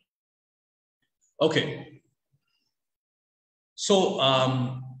 okay. So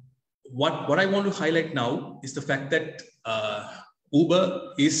what I want to highlight now is the fact that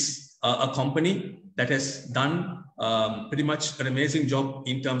Uber is a company that has done pretty much an amazing job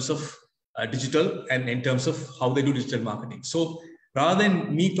in terms of digital and in terms of how they do digital marketing. So rather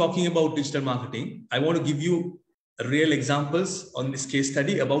than me talking about digital marketing, I want to give you real examples on this case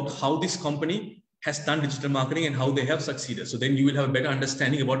study about how this company has done digital marketing and how they have succeeded. So then you will have a better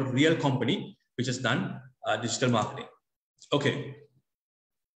understanding about a real company which has done digital marketing. Okay.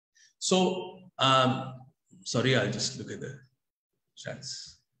 So, sorry, I'll just look at the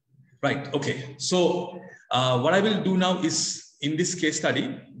chats. Right, okay. So what I will do now is, in this case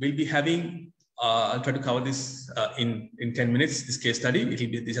study, we'll be having I'll try to cover this in 10 minutes, this case study.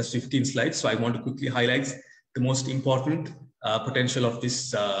 This has 15 slides. So I want to quickly highlight the most important potential of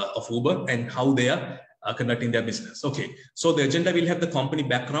this, of Uber and how they are conducting their business. Okay, so the agenda will have the company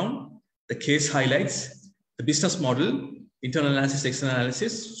background, the case highlights, the business model, internal analysis, external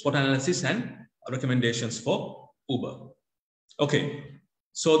analysis, SWOT analysis, and recommendations for Uber. Okay,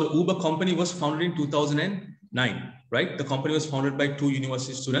 so the Uber company was founded in 2009, right? The company was founded by 2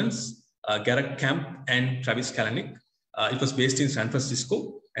 university students, Garrett Camp and Travis Kalanick. It was based in San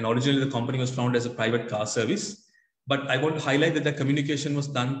Francisco, and originally the company was founded as a private car service. But I want to highlight that the communication was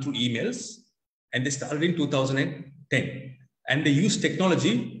done through emails, and they started in 2010. And they used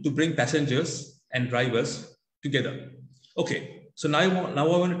technology to bring passengers and drivers together. Okay, so now I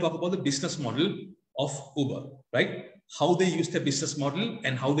want to talk about the business model of Uber, right? How they use their business model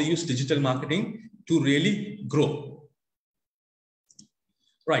and how they use digital marketing to really grow.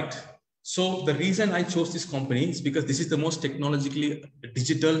 Right. So the reason I chose this company is because this is the most technologically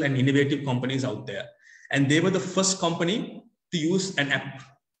digital and innovative companies out there. And they were the first company to use an app,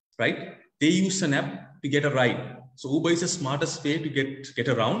 right? They used an app to get a ride. So Uber is the smartest way to get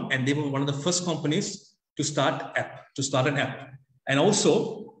around. And they were one of the first companies to start an app. And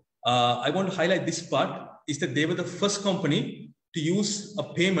also, I want to highlight this part is that they were the first company to use a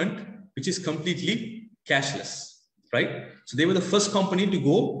payment which is completely cashless, right? So they were the first company to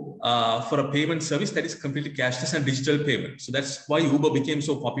go for a payment service that is completely cashless and digital payment. So that's why Uber became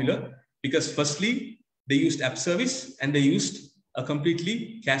so popular, because firstly, they used app service and they used a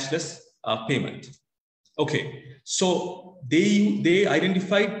completely cashless payment. Okay, so they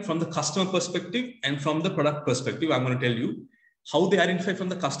identified from the customer perspective and from the product perspective. I'm going to tell you how they identified from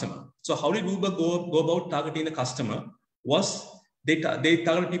the customer. So how did Uber go about targeting the customer? Was they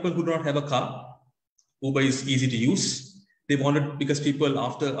targeted people who do not have a car. Uber is easy to use. They wanted, because people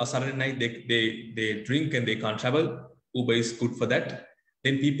after a Saturday night, they drink and they can't travel. Uber is good for that.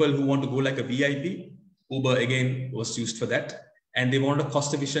 Then people who want to go like a VIP, Uber again was used for that. And they want a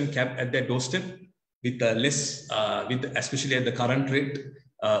cost efficient cab at their doorstep with less, especially at the current rate,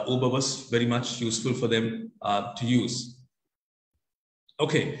 Uber was very much useful for them to use.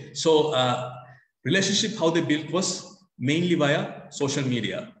 Okay, so relationship, how they built was mainly via social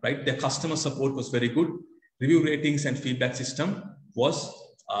media, right? Their customer support was very good. Review ratings and feedback system was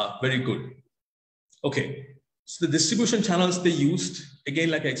very good. Okay, so the distribution channels they used,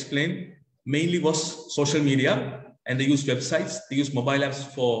 again, like I explained, mainly was social media, and they used websites. They used mobile apps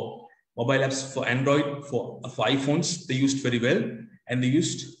for Android, for iPhones. They used very well, and they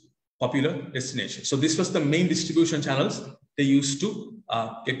used popular destinations. So this was the main distribution channels they used to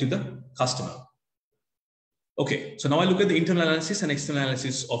get to the customer. Okay, so now I look at the internal analysis and external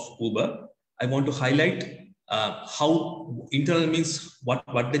analysis of Uber. I want to highlight how internal means what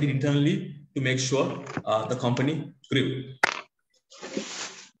they did internally to make sure the company grew.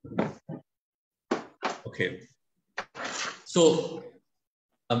 Okay, so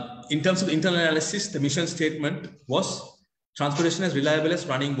in terms of internal analysis, the mission statement was transportation as reliable as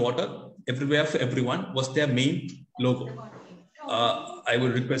running water, everywhere for everyone was their main logo. I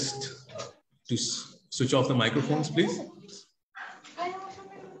will request to switch off the microphones, please.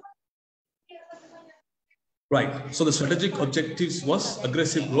 Right, so the strategic objectives was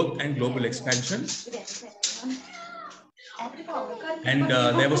aggressive growth and global expansion. And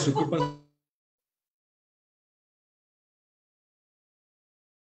there was recruitment.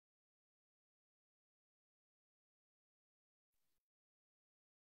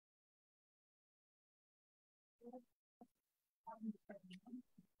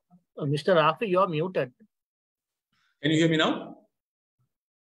 Mr. Rafi, you are muted. Can you hear me now?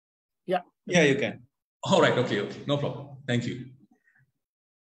 Yeah. Yeah, you can. All right. Okay. No problem. Thank you.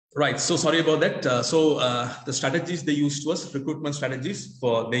 Right. So sorry about that. The strategies they used was recruitment strategies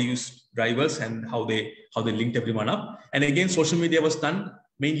they used drivers and how they linked everyone up. And again, social media was done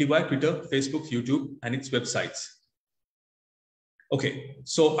mainly via Twitter, Facebook, YouTube, and its websites. Okay.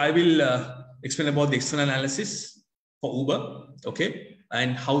 So I will explain about the external analysis for Uber. Okay.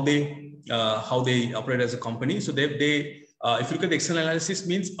 And how they operate as a company. So if you look at the external analysis,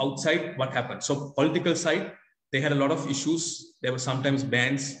 means outside what happened. So political side, they had a lot of issues. There were sometimes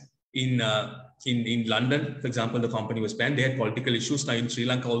bans in London, for example, the company was banned. They had political issues. Now in Sri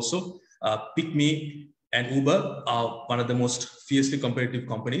Lanka also, Pick Me and Uber are one of the most fiercely competitive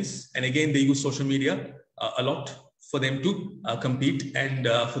companies. And again, they use social media a lot for them to compete and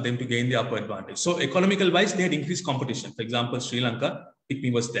for them to gain the upper advantage. So economical wise, they had increased competition. For example, Sri Lanka, Pick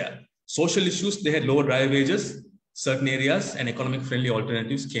Me was there. Social issues, they had lower driver wages, certain areas, and economic friendly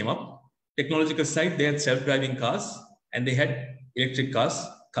alternatives came up. Technological side, they had self-driving cars and they had electric cars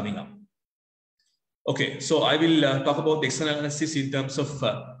coming up. Okay, so I will talk about the external analysis in terms of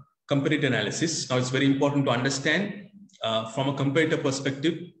competitor analysis. Now, it's very important to understand from a competitor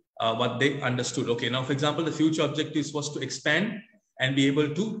perspective what they understood. Okay, now, for example, the future objectives was to expand and be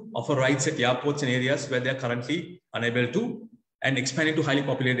able to offer rides at airports and areas where they're currently unable to, and expand into highly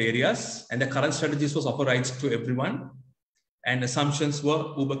populated areas. And the current strategies was offer rides to everyone. And assumptions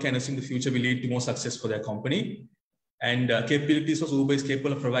were Uber can assume the future will lead to more success for their company. And capabilities was Uber is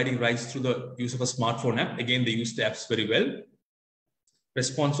capable of providing rides through the use of a smartphone app. Again, they used the apps very well.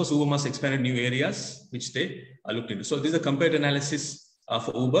 Response was Uber must expand in new areas, which they looked into. So this is a comparative analysis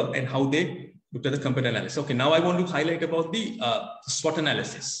for Uber and how they looked at the comparative analysis. Okay, now I want to highlight about the SWOT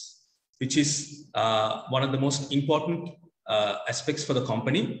analysis, which is one of the most important aspects for the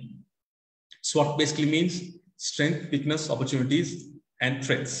company. SWOT basically means strength, weakness, opportunities, and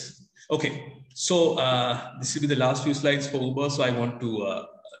threats. Okay, so this will be the last few slides for Uber. So I want to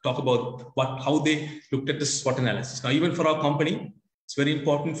talk about how they looked at the SWOT analysis. Now, even for our company, it's very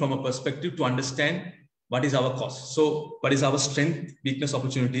important from a perspective to understand what is our cost. So what is our strength, weakness,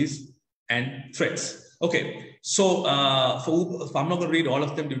 opportunities, and threats. Okay, so for Uber, I'm not going to read all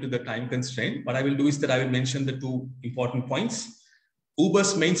of them due to the time constraint. What I will do is that I will mention the two important points.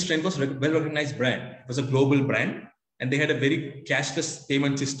 Uber's main strength was well-recognized brand. It was a global brand, and they had a very cashless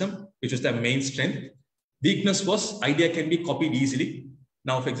payment system, which was their main strength. Weakness was idea can be copied easily.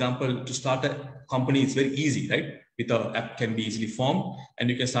 Now, for example, to start a company, it's very easy, right? With an app can be easily formed, and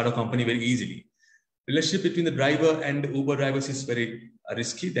you can start a company very easily. Relationship between the driver and the Uber drivers is very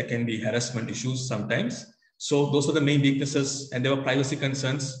risky. There can be harassment issues sometimes. So those are the main weaknesses, and there were privacy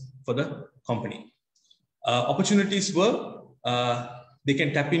concerns for the company. Opportunities were they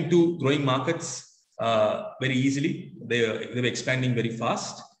can tap into growing markets very easily. They were expanding very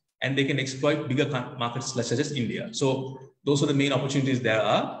fast, and they can exploit bigger markets such as India. So those are the main opportunities there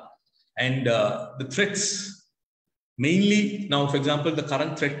are. And the threats, mainly now, for example, the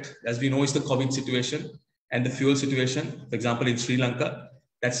current threat, as we know, is the COVID situation and the fuel situation. For example, in Sri Lanka,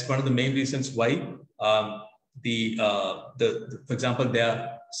 that's one of the main reasons why for example,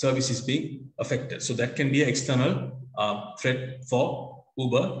 their service is being affected. So that can be an external threat for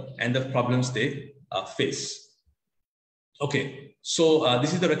Uber and the problems they face. Okay, so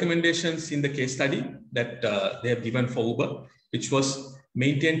this is the recommendations in the case study that they have given for Uber, which was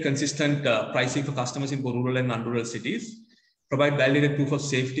maintain consistent pricing for customers in rural and non-rural cities, provide validated proof of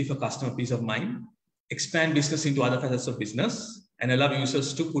safety for customer peace of mind, expand business into other facets of business, and allow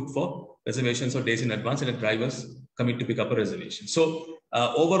users to put for reservations or days in advance, and the drivers commit to pick up a reservation. So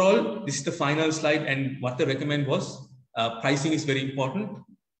overall, this is the final slide, and what they recommend was pricing is very important,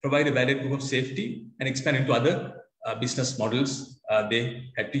 provide a valid proof of safety, and expand into other business models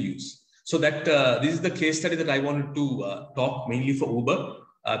they had to use. So that this is the case study that I wanted to talk mainly for Uber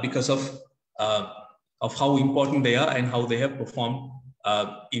because of how important they are and how they have performed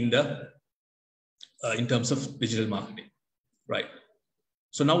in terms of digital marketing, right?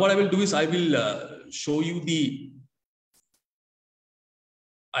 So now what I will do is I will show you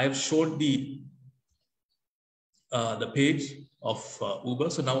I have showed the page of Uber.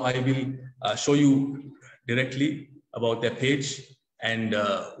 So now I will show you directly about their page and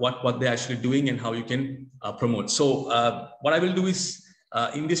what they're actually doing and how you can promote. So what I will do is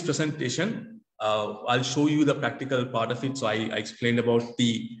in this presentation, I'll show you the practical part of it. So I explained about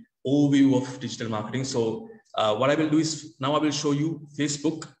the overview of digital marketing. So what I will do is now I will show you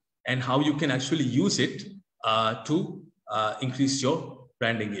Facebook and how you can actually use it to increase your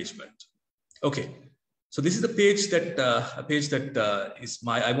brand engagement. Okay. So this is the page that is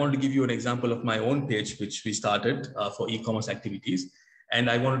I want to give you an example of my own page, which we started for e-commerce activities. And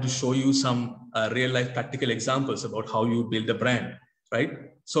I wanted to show you some real life practical examples about how you build a brand,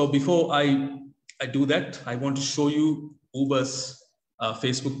 right? So before I do that, I want to show you Uber's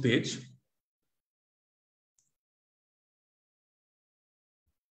Facebook page.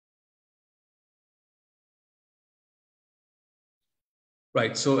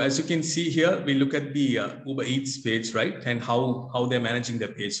 Right. So as you can see here, we look at the Uber Eats page, right? And how they're managing their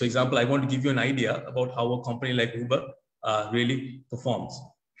page. So example, I want to give you an idea about how a company like Uber really performs.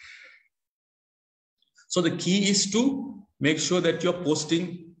 So the key is to make sure that you're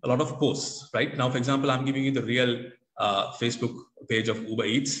posting a lot of posts, right? Now, for example, I'm giving you the real Facebook page of Uber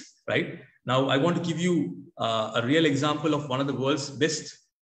Eats, right? Now, I want to give you a real example of one of the world's best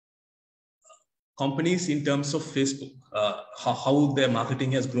companies in terms of Facebook, how their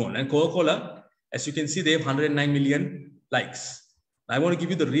marketing has grown. And Coca-Cola, as you can see, they have 109 million likes. I want to give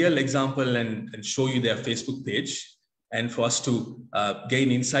you the real example and show you their Facebook page and for us to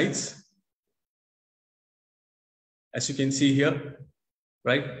gain insights. As you can see here,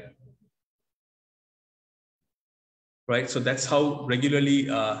 right? right? So that's how regularly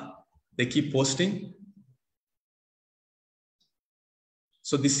they keep posting.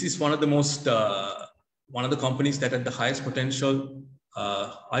 So this is one of the most, one of the companies that had the highest potential.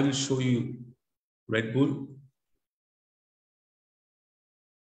 I will show you Red Bull.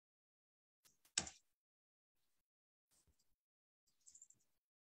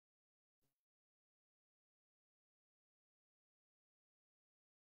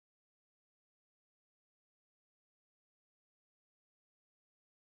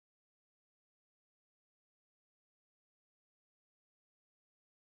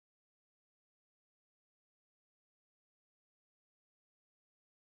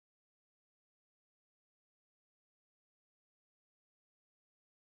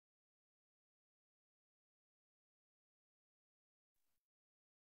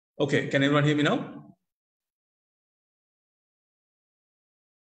 Okay, can everyone hear me now?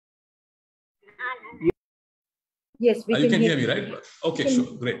 Yes, we you can hear me, right? Okay, sure,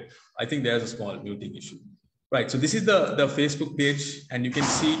 great. I think there's a small muting issue. Right, so this is the Facebook page, and you can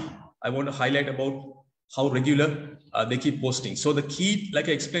see I want to highlight about how regular they keep posting. So the key, like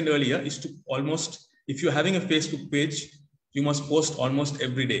I explained earlier, is to almost, if you're having a Facebook page, you must post almost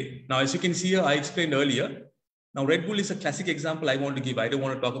every day. Now, as you can see here, I explained earlier. Now, Red Bull is a classic example I want to give. I don't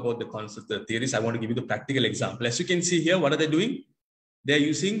want to talk about the concepts, the theories. I want to give you the practical example. As you can see here, what are they doing? They're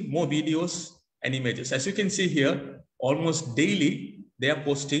using more videos and images. As you can see here, almost daily, they are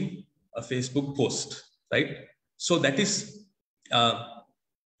posting a Facebook post, right? So that is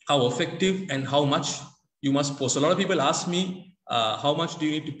how effective and how much you must post. A lot of people ask me, how much do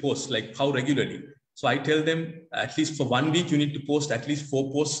you need to post? Like how regularly? So I tell them at least for 1 week, you need to post at least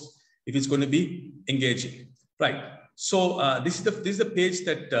 4 posts if it's going to be engaging. Right. So this is the page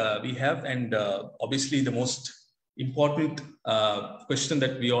that we have, and obviously the most important question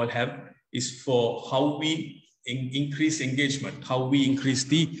that we all have is for how we increase engagement, how we increase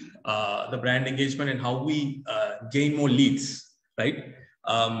the brand engagement, and how we gain more leads. Right.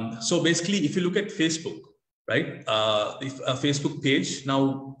 So basically, if you look at Facebook, right, if a Facebook page,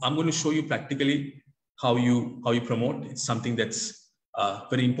 now I'm going to show you practically how you promote. It's something that's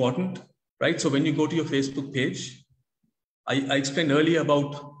very important. Right. So when you go to your Facebook page, I explained earlier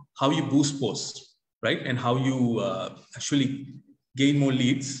about how you boost posts, right? And how you actually gain more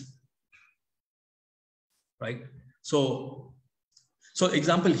leads, right? So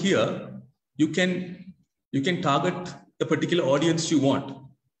example here, you can target the particular audience you want,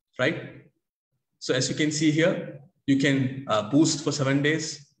 right? So as you can see here, you can boost for 7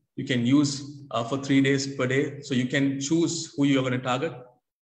 days. You can use for 3 days per day. So you can choose who you're going to target.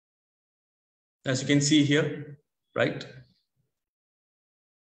 As you can see here, right?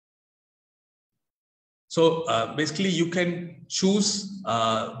 So basically, you can choose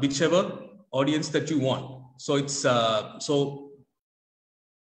whichever audience that you want. So it's so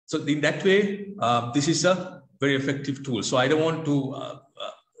in that way, this is a very effective tool. So I don't want to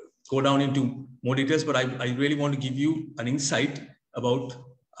go down into more details, but I really want to give you an insight about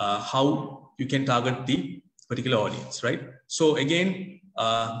how you can target the particular audience, right? So again,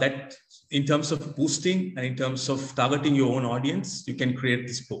 that in terms of boosting and in terms of targeting your own audience, you can create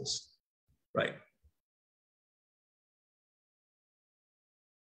this post, right?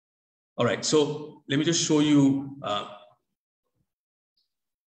 All right, so let me just show you how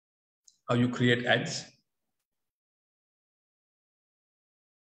you create ads.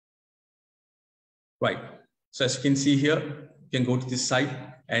 Right, so as you can see here, you can go to this site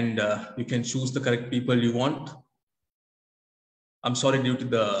and you can choose the correct people you want. I'm sorry, due to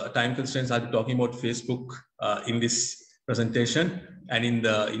the time constraints, I'll be talking about Facebook in this presentation, and in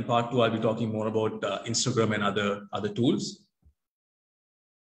part 2, I'll be talking more about Instagram and other tools.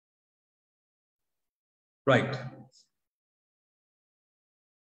 Right.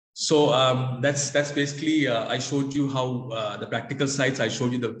 So that's basically, I showed you how the practical sites, I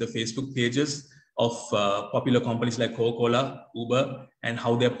showed you the Facebook pages of popular companies like Coca-Cola, Uber, and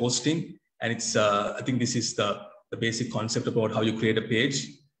how they're posting. And it's, I think this is the basic concept about how you create a page.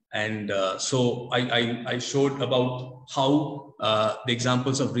 And so I showed about how the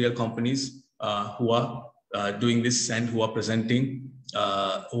examples of real companies who are doing this and who are presenting,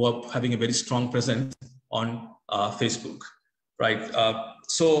 who are having a very strong presence on Facebook, right?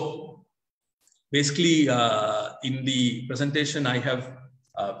 So basically, in the presentation, I have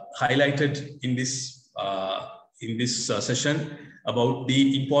highlighted in this session about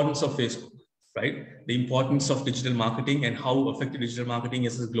the importance of Facebook, right? The importance of digital marketing and how effective digital marketing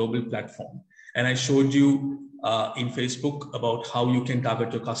is as a global platform. And I showed you in Facebook about how you can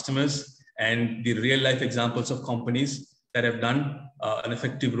target your customers and the real life examples of companies that have done an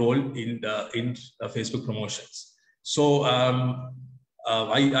effective role in Facebook promotions. So I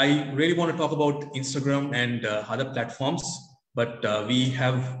really want to talk about Instagram and other platforms, but we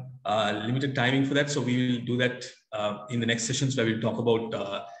have limited timing for that. So we will do that in the next sessions where we'll talk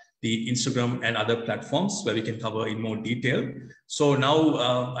about the Instagram and other platforms where we can cover in more detail. So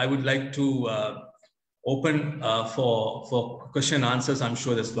now I would like to open for question and answers. I'm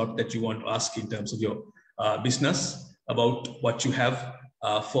sure there's a lot that you want to ask in terms of your business, about what you have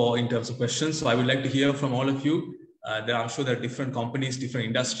for in terms of questions. So I would like to hear from all of you. I'm sure there are different companies, different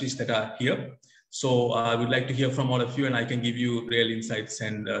industries that are here. So I would like to hear from all of you, and I can give you real insights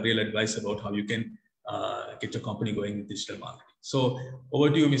and real advice about how you can get your company going in digital marketing. So over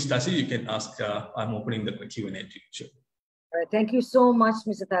to you, Ms. Thasim. You can ask. I'm opening the Q&A to you. All right. Thank you so much,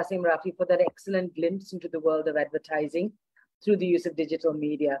 Mr. Thasim Rafi, for that excellent glimpse into the world of advertising through the use of digital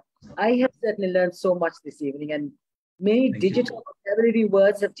media. I have certainly learned so much this evening, and many digital vocabulary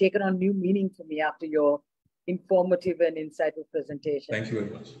words have taken on new meaning for me after your informative and insightful presentation. Thank you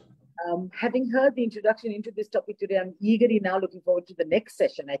very much. Having heard the introduction into this topic today, I'm eagerly now looking forward to the next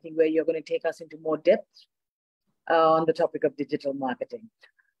session, I think, where you're going to take us into more depth on the topic of digital marketing.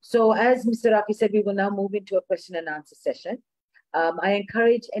 So as Mr. Rafi said, we will now move into a question and answer session. I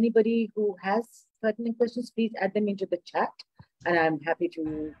encourage anybody who has pertinent questions, please add them into the chat, and I'm happy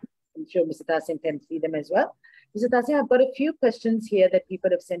to, I'm sure Mr. Thasim can see them as well. Mr. Thasim, I've got a few questions here that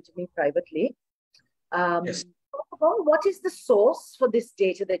people have sent to me privately. Yes. What is the source for this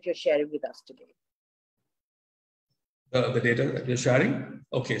data that you're sharing with us today? The data that you're sharing?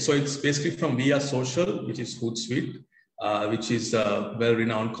 Okay, so it's basically from Via Social, which is Hootsuite, which is a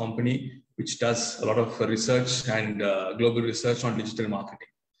well-renowned company which does a lot of research and global research on digital marketing.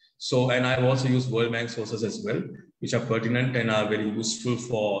 So, and I've also used World Bank sources as well, which are pertinent and are very useful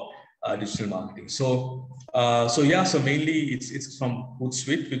for digital marketing. So, so mainly it's from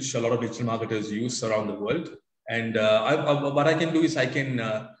Hootsuite, which a lot of digital marketers use around the world. And what I can do is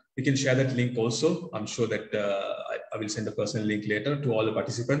we can share that link also. I'm sure that I will send a personal link later to all the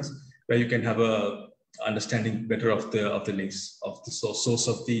participants, where you can have a understanding better of the links of the source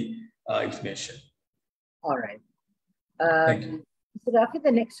of the information. All right. Thank you. So Rafi,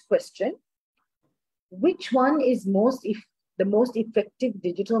 the next question: which one is the most effective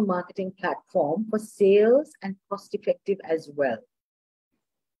digital marketing platform for sales and cost effective as well?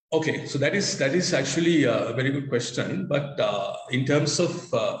 Okay, so that is actually a very good question, but in terms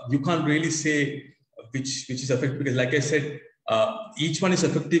of you can't really say which is effective, because like I said, each one is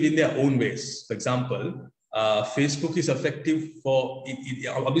effective in their own ways. For example, Facebook is effective for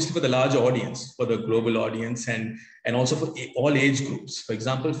obviously for the larger audience, for the global audience, and also for all age groups. For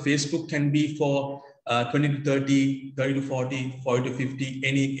example, Facebook can be for 20 to 30, 30 to 40, 40 to 50,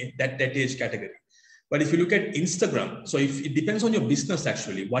 any that age category. But if you look at Instagram, so if it depends on your business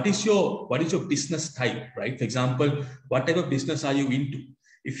actually, what is your business type, right? For example, what type of business are you into?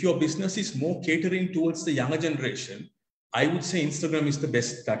 If your business is more catering towards the younger generation, I would say Instagram is the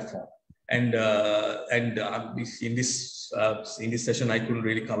best platform. And in this session, I couldn't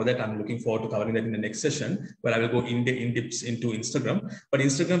really cover that. I'm looking forward to covering that in the next session, where I will go in depth into Instagram. But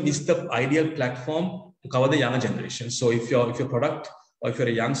Instagram is the ideal platform to cover the younger generation. So if your product, or if you're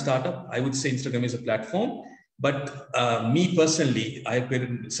a young startup, I would say Instagram is a platform. But me personally, I've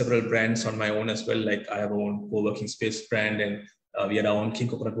created several brands on my own as well. Like I have our own co-working space brand, and we had our own King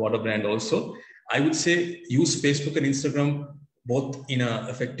Coconut Water brand also. I would say use Facebook and Instagram both in an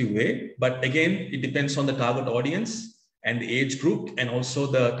effective way. But again, it depends on the target audience and the age group, and also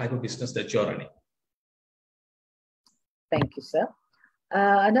the type of business that you're running. Thank you, sir.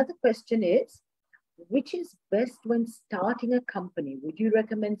 Another question is, which is best when starting a company? Would you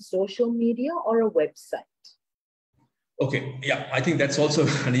recommend social media or a website? Okay, yeah, I think that's also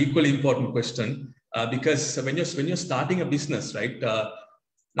an equally important question, because when you're starting a business, right?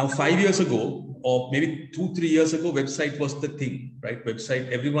 Now, 5 years ago, or maybe 2-3 years ago, website was the thing, right?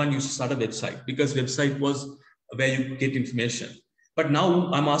 Website, everyone used to start a website because website was where you get information. But now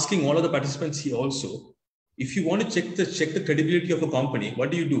I'm asking all of the participants here also, if you want to check the credibility of a company,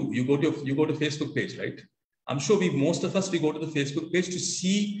 what do? You go to Facebook page, right? I'm sure most of us go to the Facebook page to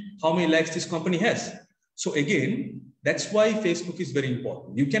see how many likes this company has. So again, that's why Facebook is very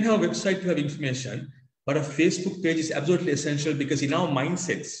important. You can have a website to have information, but a Facebook page is absolutely essential, because in our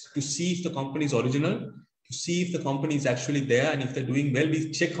mindsets, to see if the company is original, to see if the company is actually there, and if they're doing well,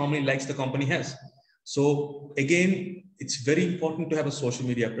 we check how many likes the company has. So again, it's very important to have a social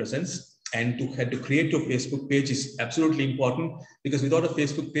media presence. And to create your Facebook page is absolutely important, because without a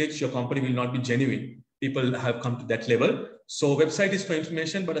Facebook page, your company will not be genuine. People have come to that level. So website is for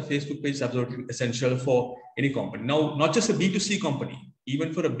information, but a Facebook page is absolutely essential for any company. Now, not just a B2C company,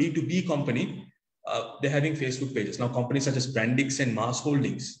 even for a B2B company, they're having Facebook pages. Now, companies such as Brandix and Mars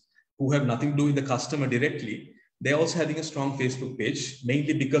Holdings, who have nothing to do with the customer directly, they're also having a strong Facebook page,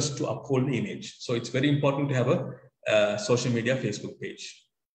 mainly because to uphold the image. So it's very important to have a social media Facebook page.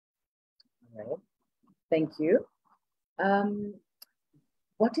 All right. Thank you.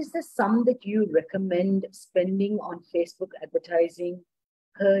 What is the sum that you recommend spending on Facebook advertising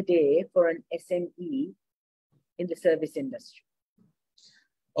per day for an SME in the service industry?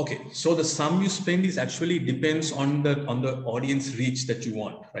 Okay, so the sum you spend is actually depends on the audience reach that you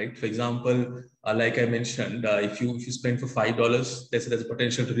want, right? For example, like I mentioned, if you spend for $5, there's a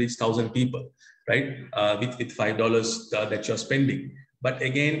potential to reach 1,000 people, right? With $5 that you're spending. But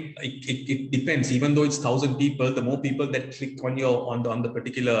again, it depends. Even though it's 1,000 people, the more people that click on the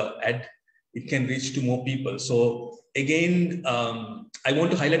particular ad, it can reach to more people. So again, I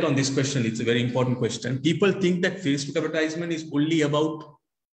want to highlight on this question. It's a very important question. People think that Facebook advertisement is only about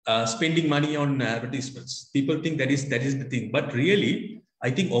spending money on advertisements. People think that is the thing, but really,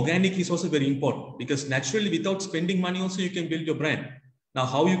 I think organic is also very important, because naturally, without spending money, also you can build your brand. Now,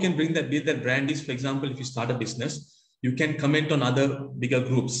 how you can build that brand is, for example, if you start a business, you can comment on other bigger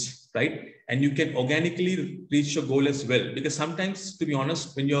groups, right? And you can organically reach your goal as well. Because sometimes, to be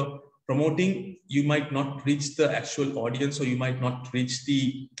honest, when you're promoting, you might not reach the actual audience, or you might not reach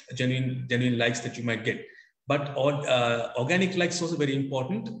the genuine likes that you might get. But organic likes is also very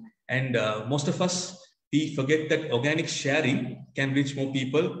important. And most of us, we forget that organic sharing can reach more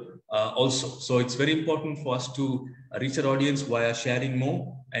people also. So it's very important for us to reach our audience via sharing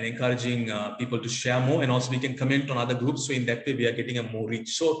more and encouraging people to share more. And also we can comment on other groups. So in that way, we are getting a more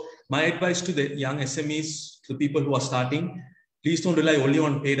reach. So my advice to the young SMEs, to people who are starting, please don't rely only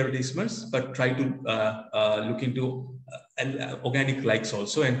on paid advertisements, but try to look into organic likes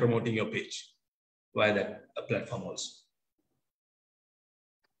also and promoting your page via that platform also.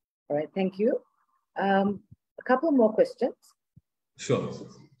 All right, thank you. A couple more questions. Sure.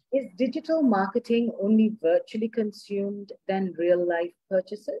 Is digital marketing only virtually consumed than real life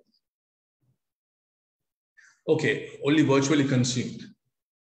purchases? Okay, only virtually consumed.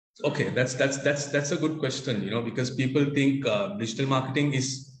 Okay, that's a good question, because people think digital marketing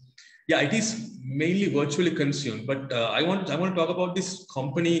is, yeah, it is mainly virtually consumed. But I want to talk about this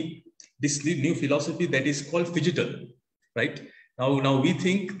company, this new philosophy that is called phygital, right? Now we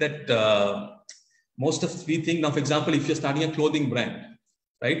think that now, for example, if you're starting a clothing brand,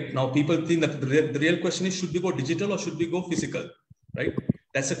 right? Now people think that the real question is, should we go digital or should we go physical, right?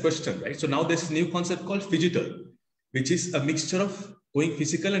 That's a question, right? So now there's a new concept called phygital, which is a mixture of going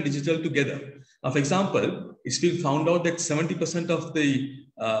physical and digital together. Now, for example, it's been found out that 70% of the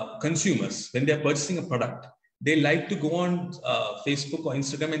consumers, when they're purchasing a product, they like to go on Facebook or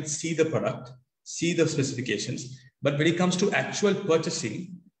Instagram and see the product, see the specifications. But when it comes to actual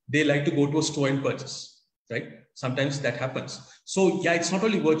purchasing, they like to go to a store and purchase, right? Sometimes that happens. So yeah, it's not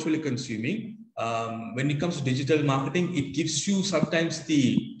only virtually consuming. When it comes to digital marketing, it gives you sometimes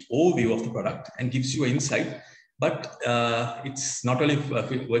the overview of the product and gives you an insight. But it's not only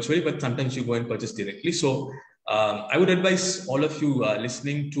virtually, but sometimes you go and purchase directly. So I would advise all of you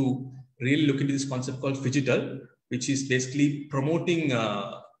listening to really look into this concept called phygital, which is basically promoting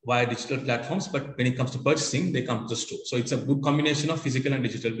via digital platforms. But when it comes to purchasing, they come to the store. So it's a good combination of physical and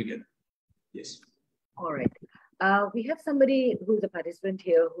digital together. Yes. All right. We have somebody who's a participant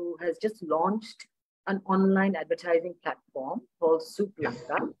here who has just launched an online advertising platform called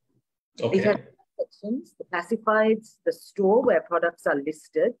Suplaka. Okay. It has sections, the classifieds, the store where products are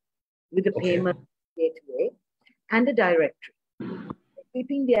listed with a payment gateway, and a directory.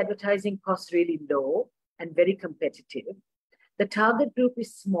 Keeping the advertising costs really low and very competitive. The target group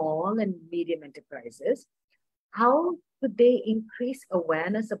is small and medium enterprises. How could they increase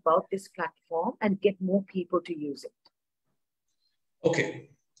awareness about this platform and get more people to use it? Okay,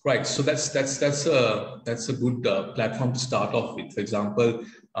 right. So that's a good platform to start off with. For example,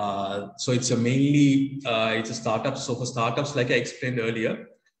 so it's a startup. So for startups, like I explained earlier,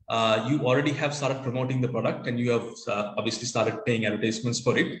 you already have started promoting the product and you have obviously started paying advertisements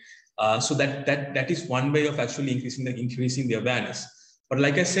for it. So that is one way of actually increasing the awareness. But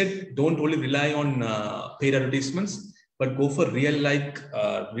like I said, don't only rely on paid advertisements, but go for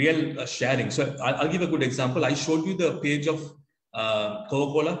real sharing. So I'll give a good example. I showed you the page of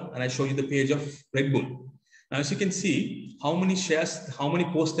Coca-Cola and I showed you the page of Red Bull. Now, as you can see, how many shares, how many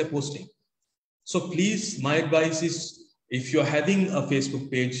posts they're posting. So please, my advice is, if you're having a Facebook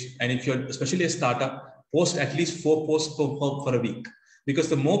page and if you're especially a startup, post at least 4 posts for a week. Because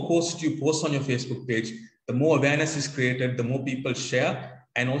the more posts you post on your Facebook page, the more awareness is created, the more people share,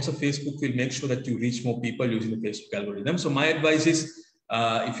 and also Facebook will make sure that you reach more people using the Facebook algorithm. So my advice is,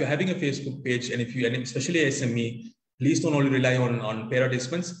 if you're having a Facebook page, and especially SME, please don't only rely on paid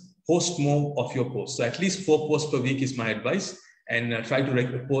advertisements. Post more of your posts. So at least 4 posts per week is my advice, and try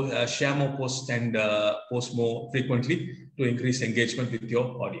to share more posts and post more frequently to increase engagement with your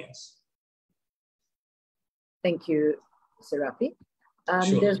audience. Thank you, Mr. Rafi.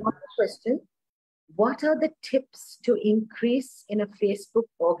 Sure. There's one question. What are the tips to increase in a Facebook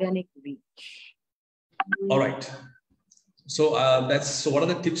organic reach? All right. So so what are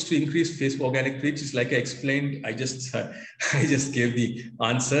the tips to increase Facebook organic reach? Is like I explained, I just gave the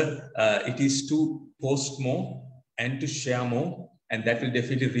answer. It is to post more and to share more, and that will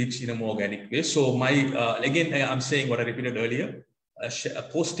definitely reach in a more organic way. So again, I'm saying what I repeated earlier.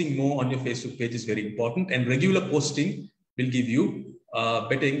 Posting more on your Facebook page is very important, and regular posting will give you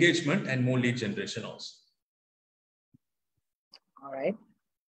better engagement and more lead generation also. All right.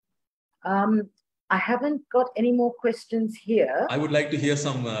 I haven't got any more questions here. I would like to hear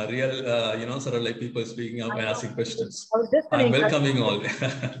some real, sort of like people speaking up and asking questions. I'm welcoming all.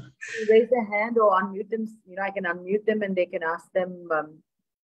 Raise their hand or unmute them. I can unmute them and they can ask them.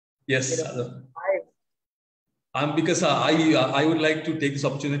 Yes. Because I would like to take this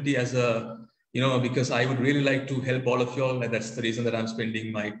opportunity as because I would really like to help all of you all, and that's the reason that I'm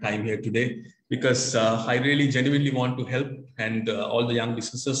spending my time here today, because I really genuinely want to help and all the young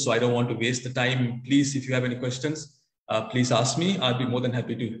businesses. So I don't want to waste the time. Please, if you have any questions, please ask me. I'll be more than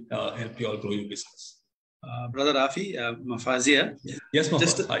happy to help you all grow your business. Brother Rafi, Mafazia. Yes,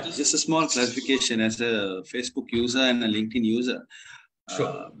 just a small clarification as a Facebook user and a LinkedIn user.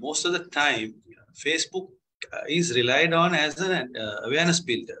 Sure. Most of the time, Facebook is relied on as an awareness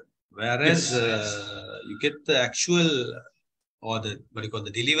builder, whereas you get the actual or the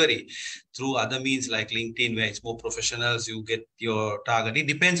delivery through other means like LinkedIn, where it's more professionals. You get your target. It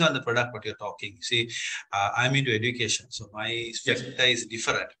depends on the product what you're talking. See, I'm into education, so my sector is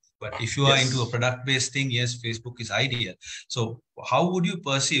different. But if you are into a product-based thing, yes, Facebook is ideal. So how would you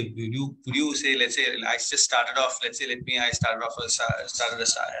perceive? Would you say, let's say, I just started off, let's say, I started a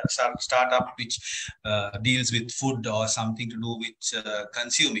startup which deals with food or something to do with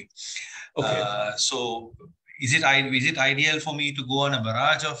consuming. Okay. So is it ideal for me to go on a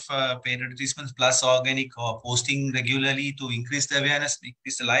barrage of paid advertisements plus organic or posting regularly to increase the awareness,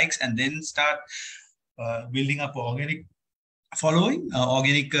 increase the likes, and then start building up organic following,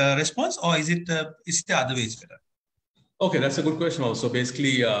 organic response, or is it the other way is better? Okay, that's a good question. Also,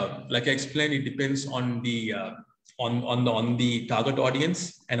 basically, like I explained, it depends on the on the target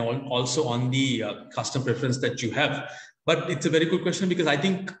audience and also on the custom preference that you have. But it's a very good question, because I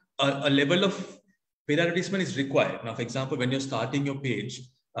think a level of paid advertisement is required. Now, for example, when you're starting your page,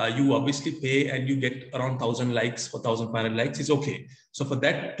 you obviously pay and you get around 1,000 likes or 1,500 likes is okay. So for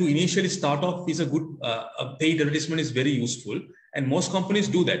that to initially start off is a good, a paid advertisement is very useful. And most companies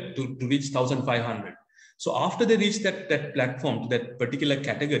do that to reach 1,500. So after they reach that platform, that particular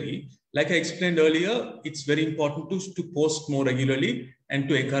category, like I explained earlier, it's very important to post more regularly and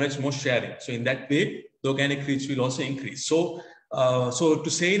to encourage more sharing. So in that way, the organic reach will also increase. So, so to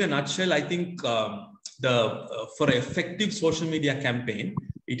say in a nutshell, I think for an effective social media campaign,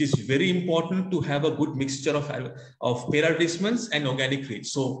 it is very important to have a good mixture of paid advertisements and organic reach.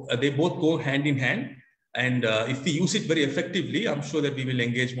 So they both go hand in hand. And if we use it very effectively, I'm sure that we will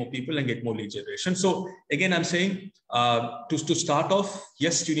engage more people and get more lead generation. So again, I'm saying to start off,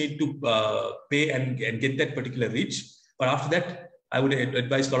 yes, you need to pay and get that particular reach. But after that, I would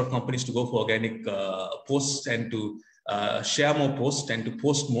advise a lot of companies to go for organic posts and to share more posts and to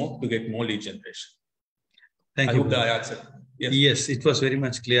post more to get more lead generation. Thank you. I hope that I answered. Yes, it was very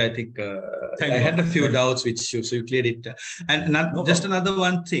much clear. I think I had a few doubts, which you cleared it. And just another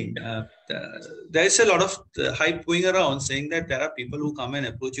one thing. There is a lot of hype going around saying that there are people who come and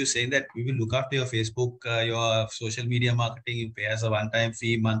approach you saying that we will look after your Facebook, your social media marketing, you pay us a one-time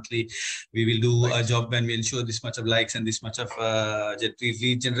fee monthly. We will do a job and we'll ensure this much of likes and this much of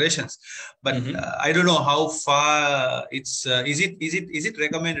lead generations. But I don't know how far it's, is it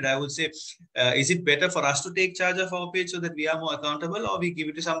recommended? I would say, is it better for us to take charge of our page so that we are more accountable, or we give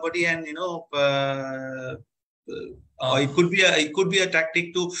it to somebody and, or it could be a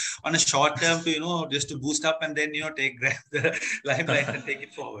tactic to on a short term to just to boost up and then grab the limelight and take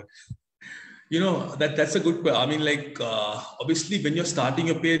it forward. That's a good question. I mean, like obviously when you're starting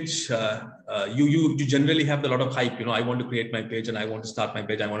your page, you generally have a lot of hype. I want to create my page and I want to start my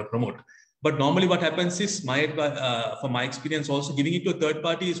page. I want to promote. But normally what happens is, from my experience also, giving it to a third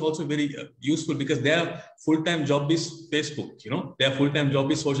party is also very useful, because their full-time job is Facebook, their full-time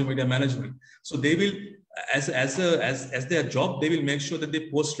job is social media management. So they will, as their job, they will make sure that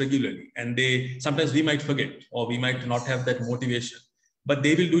they post regularly, and sometimes we might forget, or we might not have that motivation. but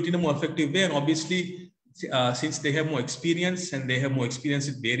they will do it in a more effective way. And obviously, since they have more experience and they have more experience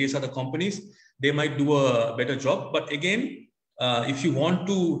with various other companies, they might do a better job. But again, if you want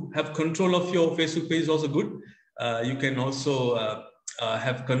to have control of your Facebook page, is also good. You can also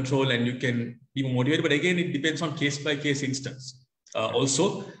have control and you can be more motivated. But again, it depends on case by case instance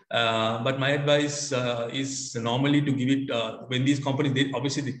also. But my advice is normally to give it, when these companies, they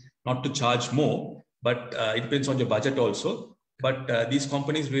obviously not to charge more, but it depends on your budget also. But these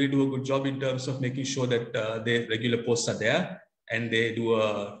companies really do a good job in terms of making sure that their regular posts are there, and they do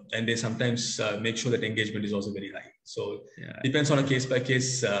and they sometimes make sure that engagement is also very high. So depends on a case by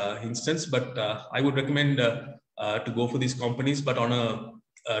case instance. But I would recommend to go for these companies, but on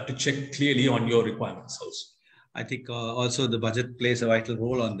to check clearly on your requirements also. I think also the budget plays a vital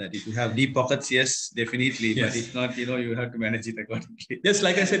role on that. If you have deep pockets, yes, definitely. Yes. But if not, you have to manage it accordingly. Yes,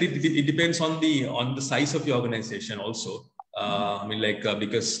 like I said, it depends on the size of your organization also. I mean,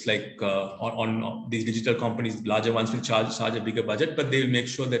 because on these digital companies, larger ones will charge a bigger budget, but they will make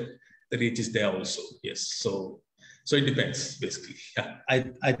sure that the reach is there also. Yes, so it depends basically. Yeah.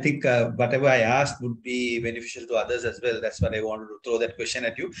 I think whatever I asked would be beneficial to others as well. That's what I wanted to throw that question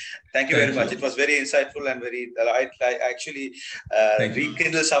at you. Thank you very much. It was very insightful and very. I actually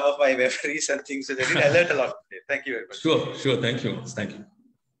rekindled some of my memories and things. So I learned a lot today. Thank you very much. Sure. Thank you. Thank you.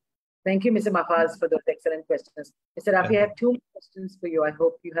 Thank you, Mr. Mahfaz, for those excellent questions. Mr. Rafi, I have 2 more questions for you. I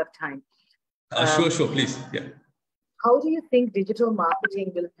hope you have time. Sure, please. Yeah. How do you think digital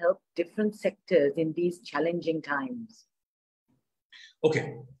marketing will help different sectors in these challenging times?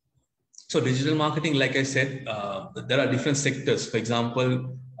 Okay. So digital marketing, like I said, there are different sectors. For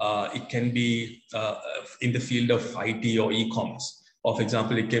example, it can be in the field of IT or e-commerce. Or for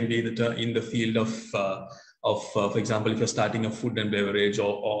example, it can be in the field of for example, if you're starting a food and beverage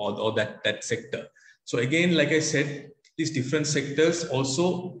or that sector. So again, like I said, these different sectors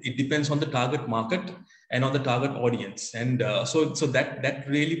also, it depends on the target market and on the target audience. And so that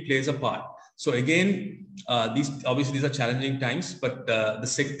really plays a part. So again, these are challenging times, but the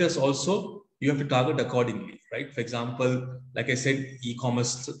sectors also, you have to target accordingly, right? For example, like I said,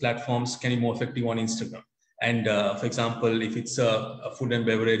 e-commerce platforms can be more effective on Instagram. And for example, if it's a food and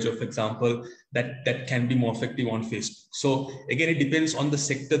beverage, or for example, that can be more effective on Facebook. So again, it depends on the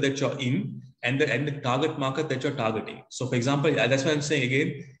sector that you're in and the target market that you're targeting. So for example, that's why I'm saying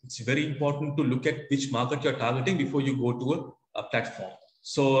again, it's very important to look at which market you're targeting before you go to a platform.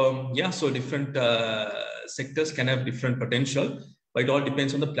 So so different sectors can have different potential, but it all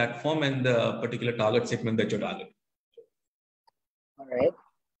depends on the platform and the particular target segment that you're targeting. All right.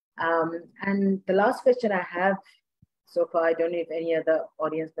 And the last question I have so far, I don't know if any other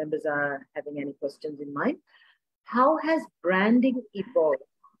audience members are having any questions in mind. How has branding evolved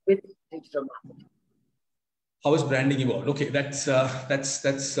with digital marketing? How has branding evolved? Okay, that's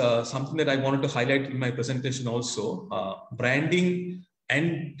something that I wanted to highlight in my presentation also. Branding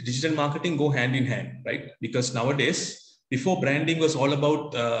and digital marketing go hand in hand, right? Because nowadays, before branding was all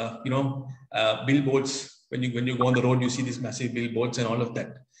about billboards. When you go on the road, you see these massive billboards and all of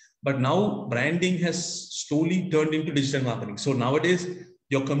that. But now branding has slowly turned into digital marketing. So nowadays,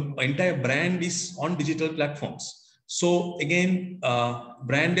 your entire brand is on digital platforms. So again,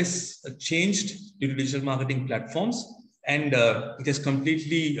 brand has changed due to digital marketing platforms, and it has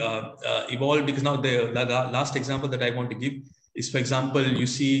completely evolved, because now the last example that I want to give is, for example, you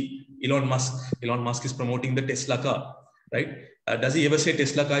see Elon Musk. Elon Musk is promoting the Tesla car, right? Does he ever say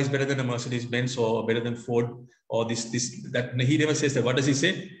Tesla car is better than a Mercedes-Benz or better than Ford or that? He never says that. What does he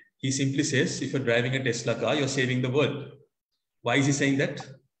say? He simply says, if you're driving a Tesla car, you're saving the world. Why is he saying that?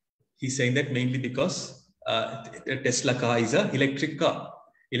 He's saying that mainly because a Tesla car is an electric car.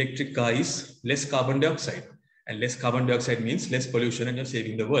 Electric car is less carbon dioxide, and less carbon dioxide means less pollution, and you're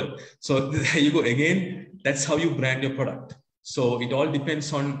saving the world. So there you go. Again, that's how you brand your product. So it all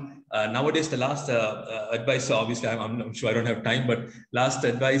depends on nowadays. The last advice, obviously, I'm sure I don't have time, but last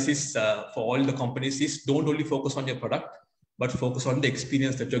advice is for all the companies is don't only focus on your product, but focus on the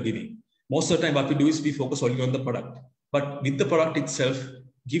experience that you're giving. Most of the time, what we do is we focus only on the product. But with the product itself,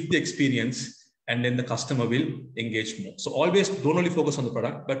 give the experience, and then the customer will engage more. So always don't only focus on the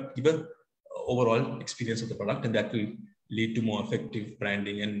product, but give an overall experience of the product, and that will lead to more effective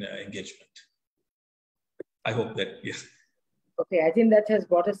branding and engagement. I hope that, yes. Okay, I think that has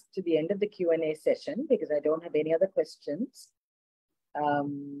brought us to the end of the Q&A session, because I don't have any other questions.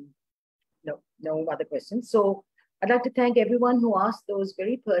 No other questions. So I'd like to thank everyone who asked those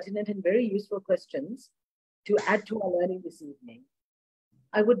very pertinent and very useful questions to add to our learning this evening.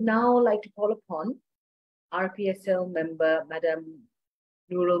 I would now like to call upon RPSL member, Madam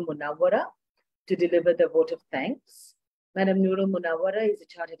Nurul Munawwara, to deliver the vote of thanks. Madam Nurul Munawara is a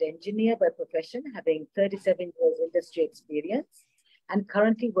chartered engineer by profession, having 37 years industry experience and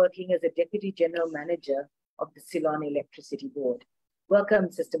currently working as a Deputy General Manager of the Ceylon Electricity Board. Welcome,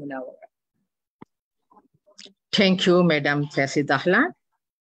 Sister Munawara. Thank you, Madam Thasim Rafi.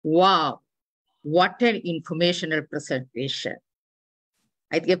 Wow, what an informational presentation.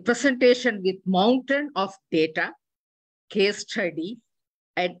 I think a presentation with mountain of data, case study,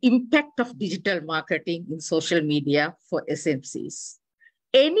 and impact of digital marketing in social media for SMCs.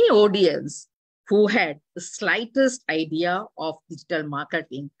 Any audience who had the slightest idea of digital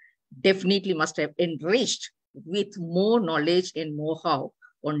marketing definitely must have enriched with more knowledge and know-how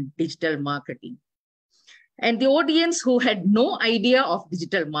on digital marketing. And the audience who had no idea of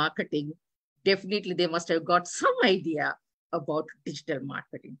digital marketing, definitely they must have got some idea about digital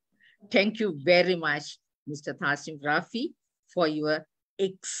marketing. Thank you very much, Mr. Thasim Rafi, for your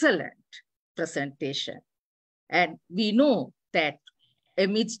excellent presentation. And we know that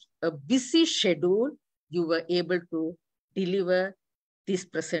amidst a busy schedule, you were able to deliver this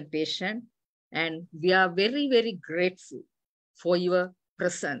presentation. And we are very, very grateful for your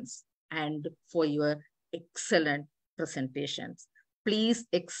presence and for your excellent presentations. Please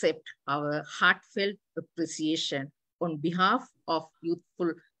accept our heartfelt appreciation on behalf of Youth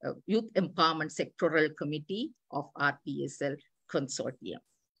Empowerment Sectoral Committee of RPSL Consortium.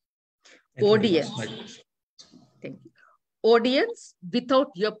 Audience, thank you. Audience, without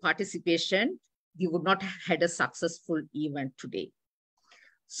your participation, we would not have had a successful event today.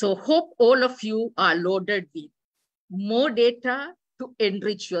 So hope all of you are loaded with more data to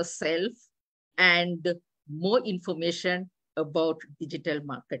enrich yourself and more information about digital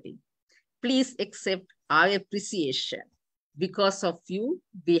marketing. Please accept our appreciation. Because of you,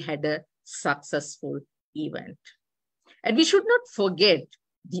 we had a successful event. And we should not forget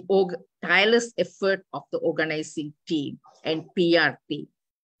the tireless effort of the organizing team and PR team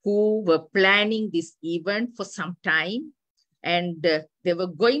who were planning this event for some time. And they were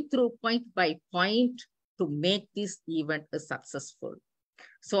going through point by point to make this event a successful.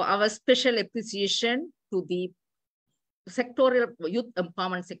 So our special appreciation to the sectorial Youth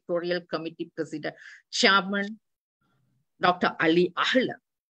Empowerment Sectorial Committee President, Chairman, Dr. Ali Ahla,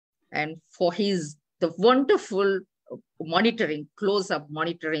 and for the wonderful monitoring, close-up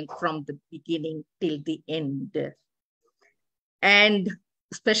monitoring from the beginning till the end. And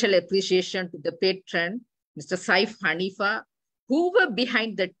special appreciation to the patron, Mr. Saif Hanifa, who were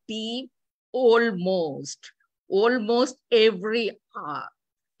behind the team almost every hour.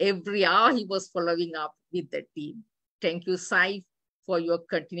 Every hour he was following up with the team. Thank you, Saif, for your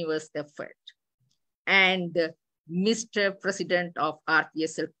continuous effort. And Mr. President of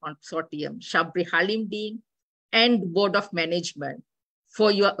RPSL Consortium, Shabri Halimdeen, and Board of Management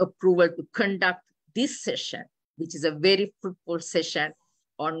for your approval to conduct this session, which is a very fruitful session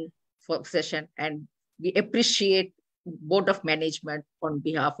and we appreciate Board of Management on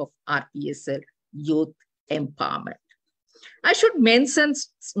behalf of RPSL Youth Empowerment. I should mention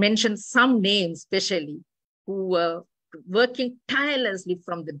some names, especially who were working tirelessly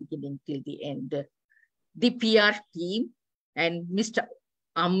from the beginning till the end. The PR team and Mr.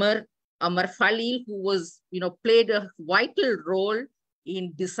 Amar Falil, who was, played a vital role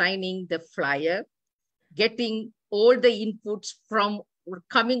in designing the flyer, getting all the inputs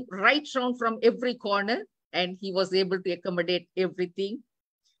coming right round from every corner, and he was able to accommodate everything.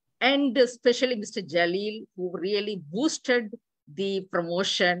 And especially Mr. Jalil, who really boosted the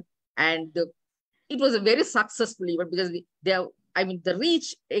promotion, and it was a very successful event because the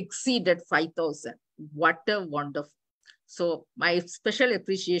reach exceeded 5,000. What a wonderful. So my special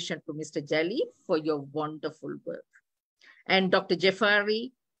appreciation to Mr. Jalil for your wonderful work. And Dr.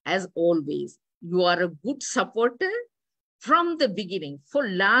 Jafari, as always, you are a good supporter from the beginning. For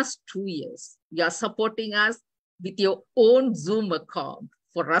last 2 years, you are supporting us with your own Zoom account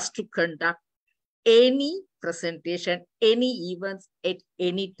for us to conduct any presentation, any events at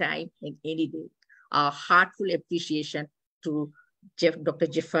any time and any day. Our heartful appreciation to Dr.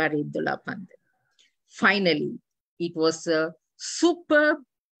 Jafari Abdullah Pandit. Finally, it was super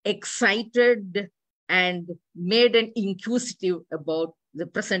excited and made an inquisitive about the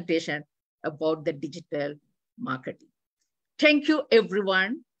presentation about the digital marketing. Thank you,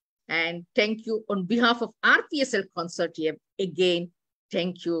 everyone. And thank you on behalf of RPSL Consortium. Again,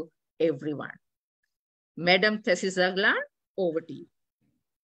 thank you, everyone. Madam Thasim Rafi, over to you.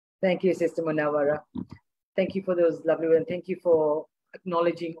 Thank you, Sister Munawara. Thank you for those lovely words. Thank you for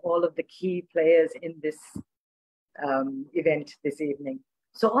acknowledging all of the key players in this event this evening.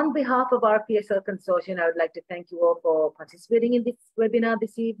 So on behalf of RPSL Consortium, I would like to thank you all for participating in this webinar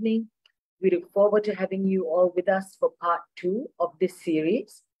this evening. We look forward to having you all with us for part 2 of this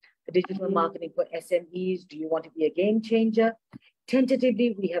series, the digital marketing for SMEs. Do you want to be a game changer?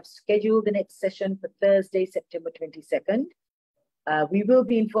 Tentatively, we have scheduled the next session for Thursday, September 22nd. We will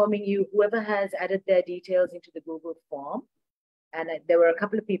be informing you, whoever has added their details into the Google form. And there were a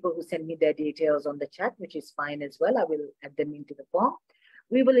couple of people who sent me their details on the chat, which is fine as well. I will add them into the form.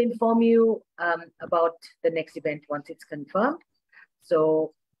 We will inform you about the next event once it's confirmed.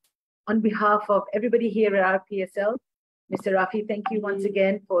 So on behalf of everybody here at RPSL, Mr. Rafi, thank you once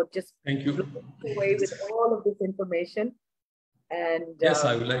again for just looking away with all of this information. And yes,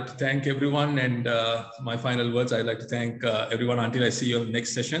 I would like to thank everyone. And my final words, I'd like to thank everyone until I see you on the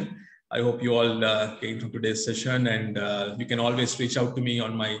next session. I hope you all came to today's session, and you can always reach out to me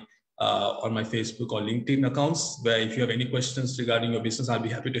on my Facebook or LinkedIn accounts, where if you have any questions regarding your business, I'll be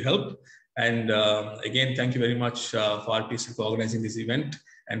happy to help. And again, thank you very much for RPSL for organizing this event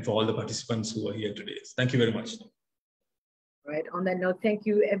and for all the participants who are here today. Thank you very much. Right. On that note, thank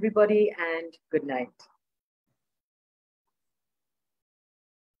you, everybody, and good night.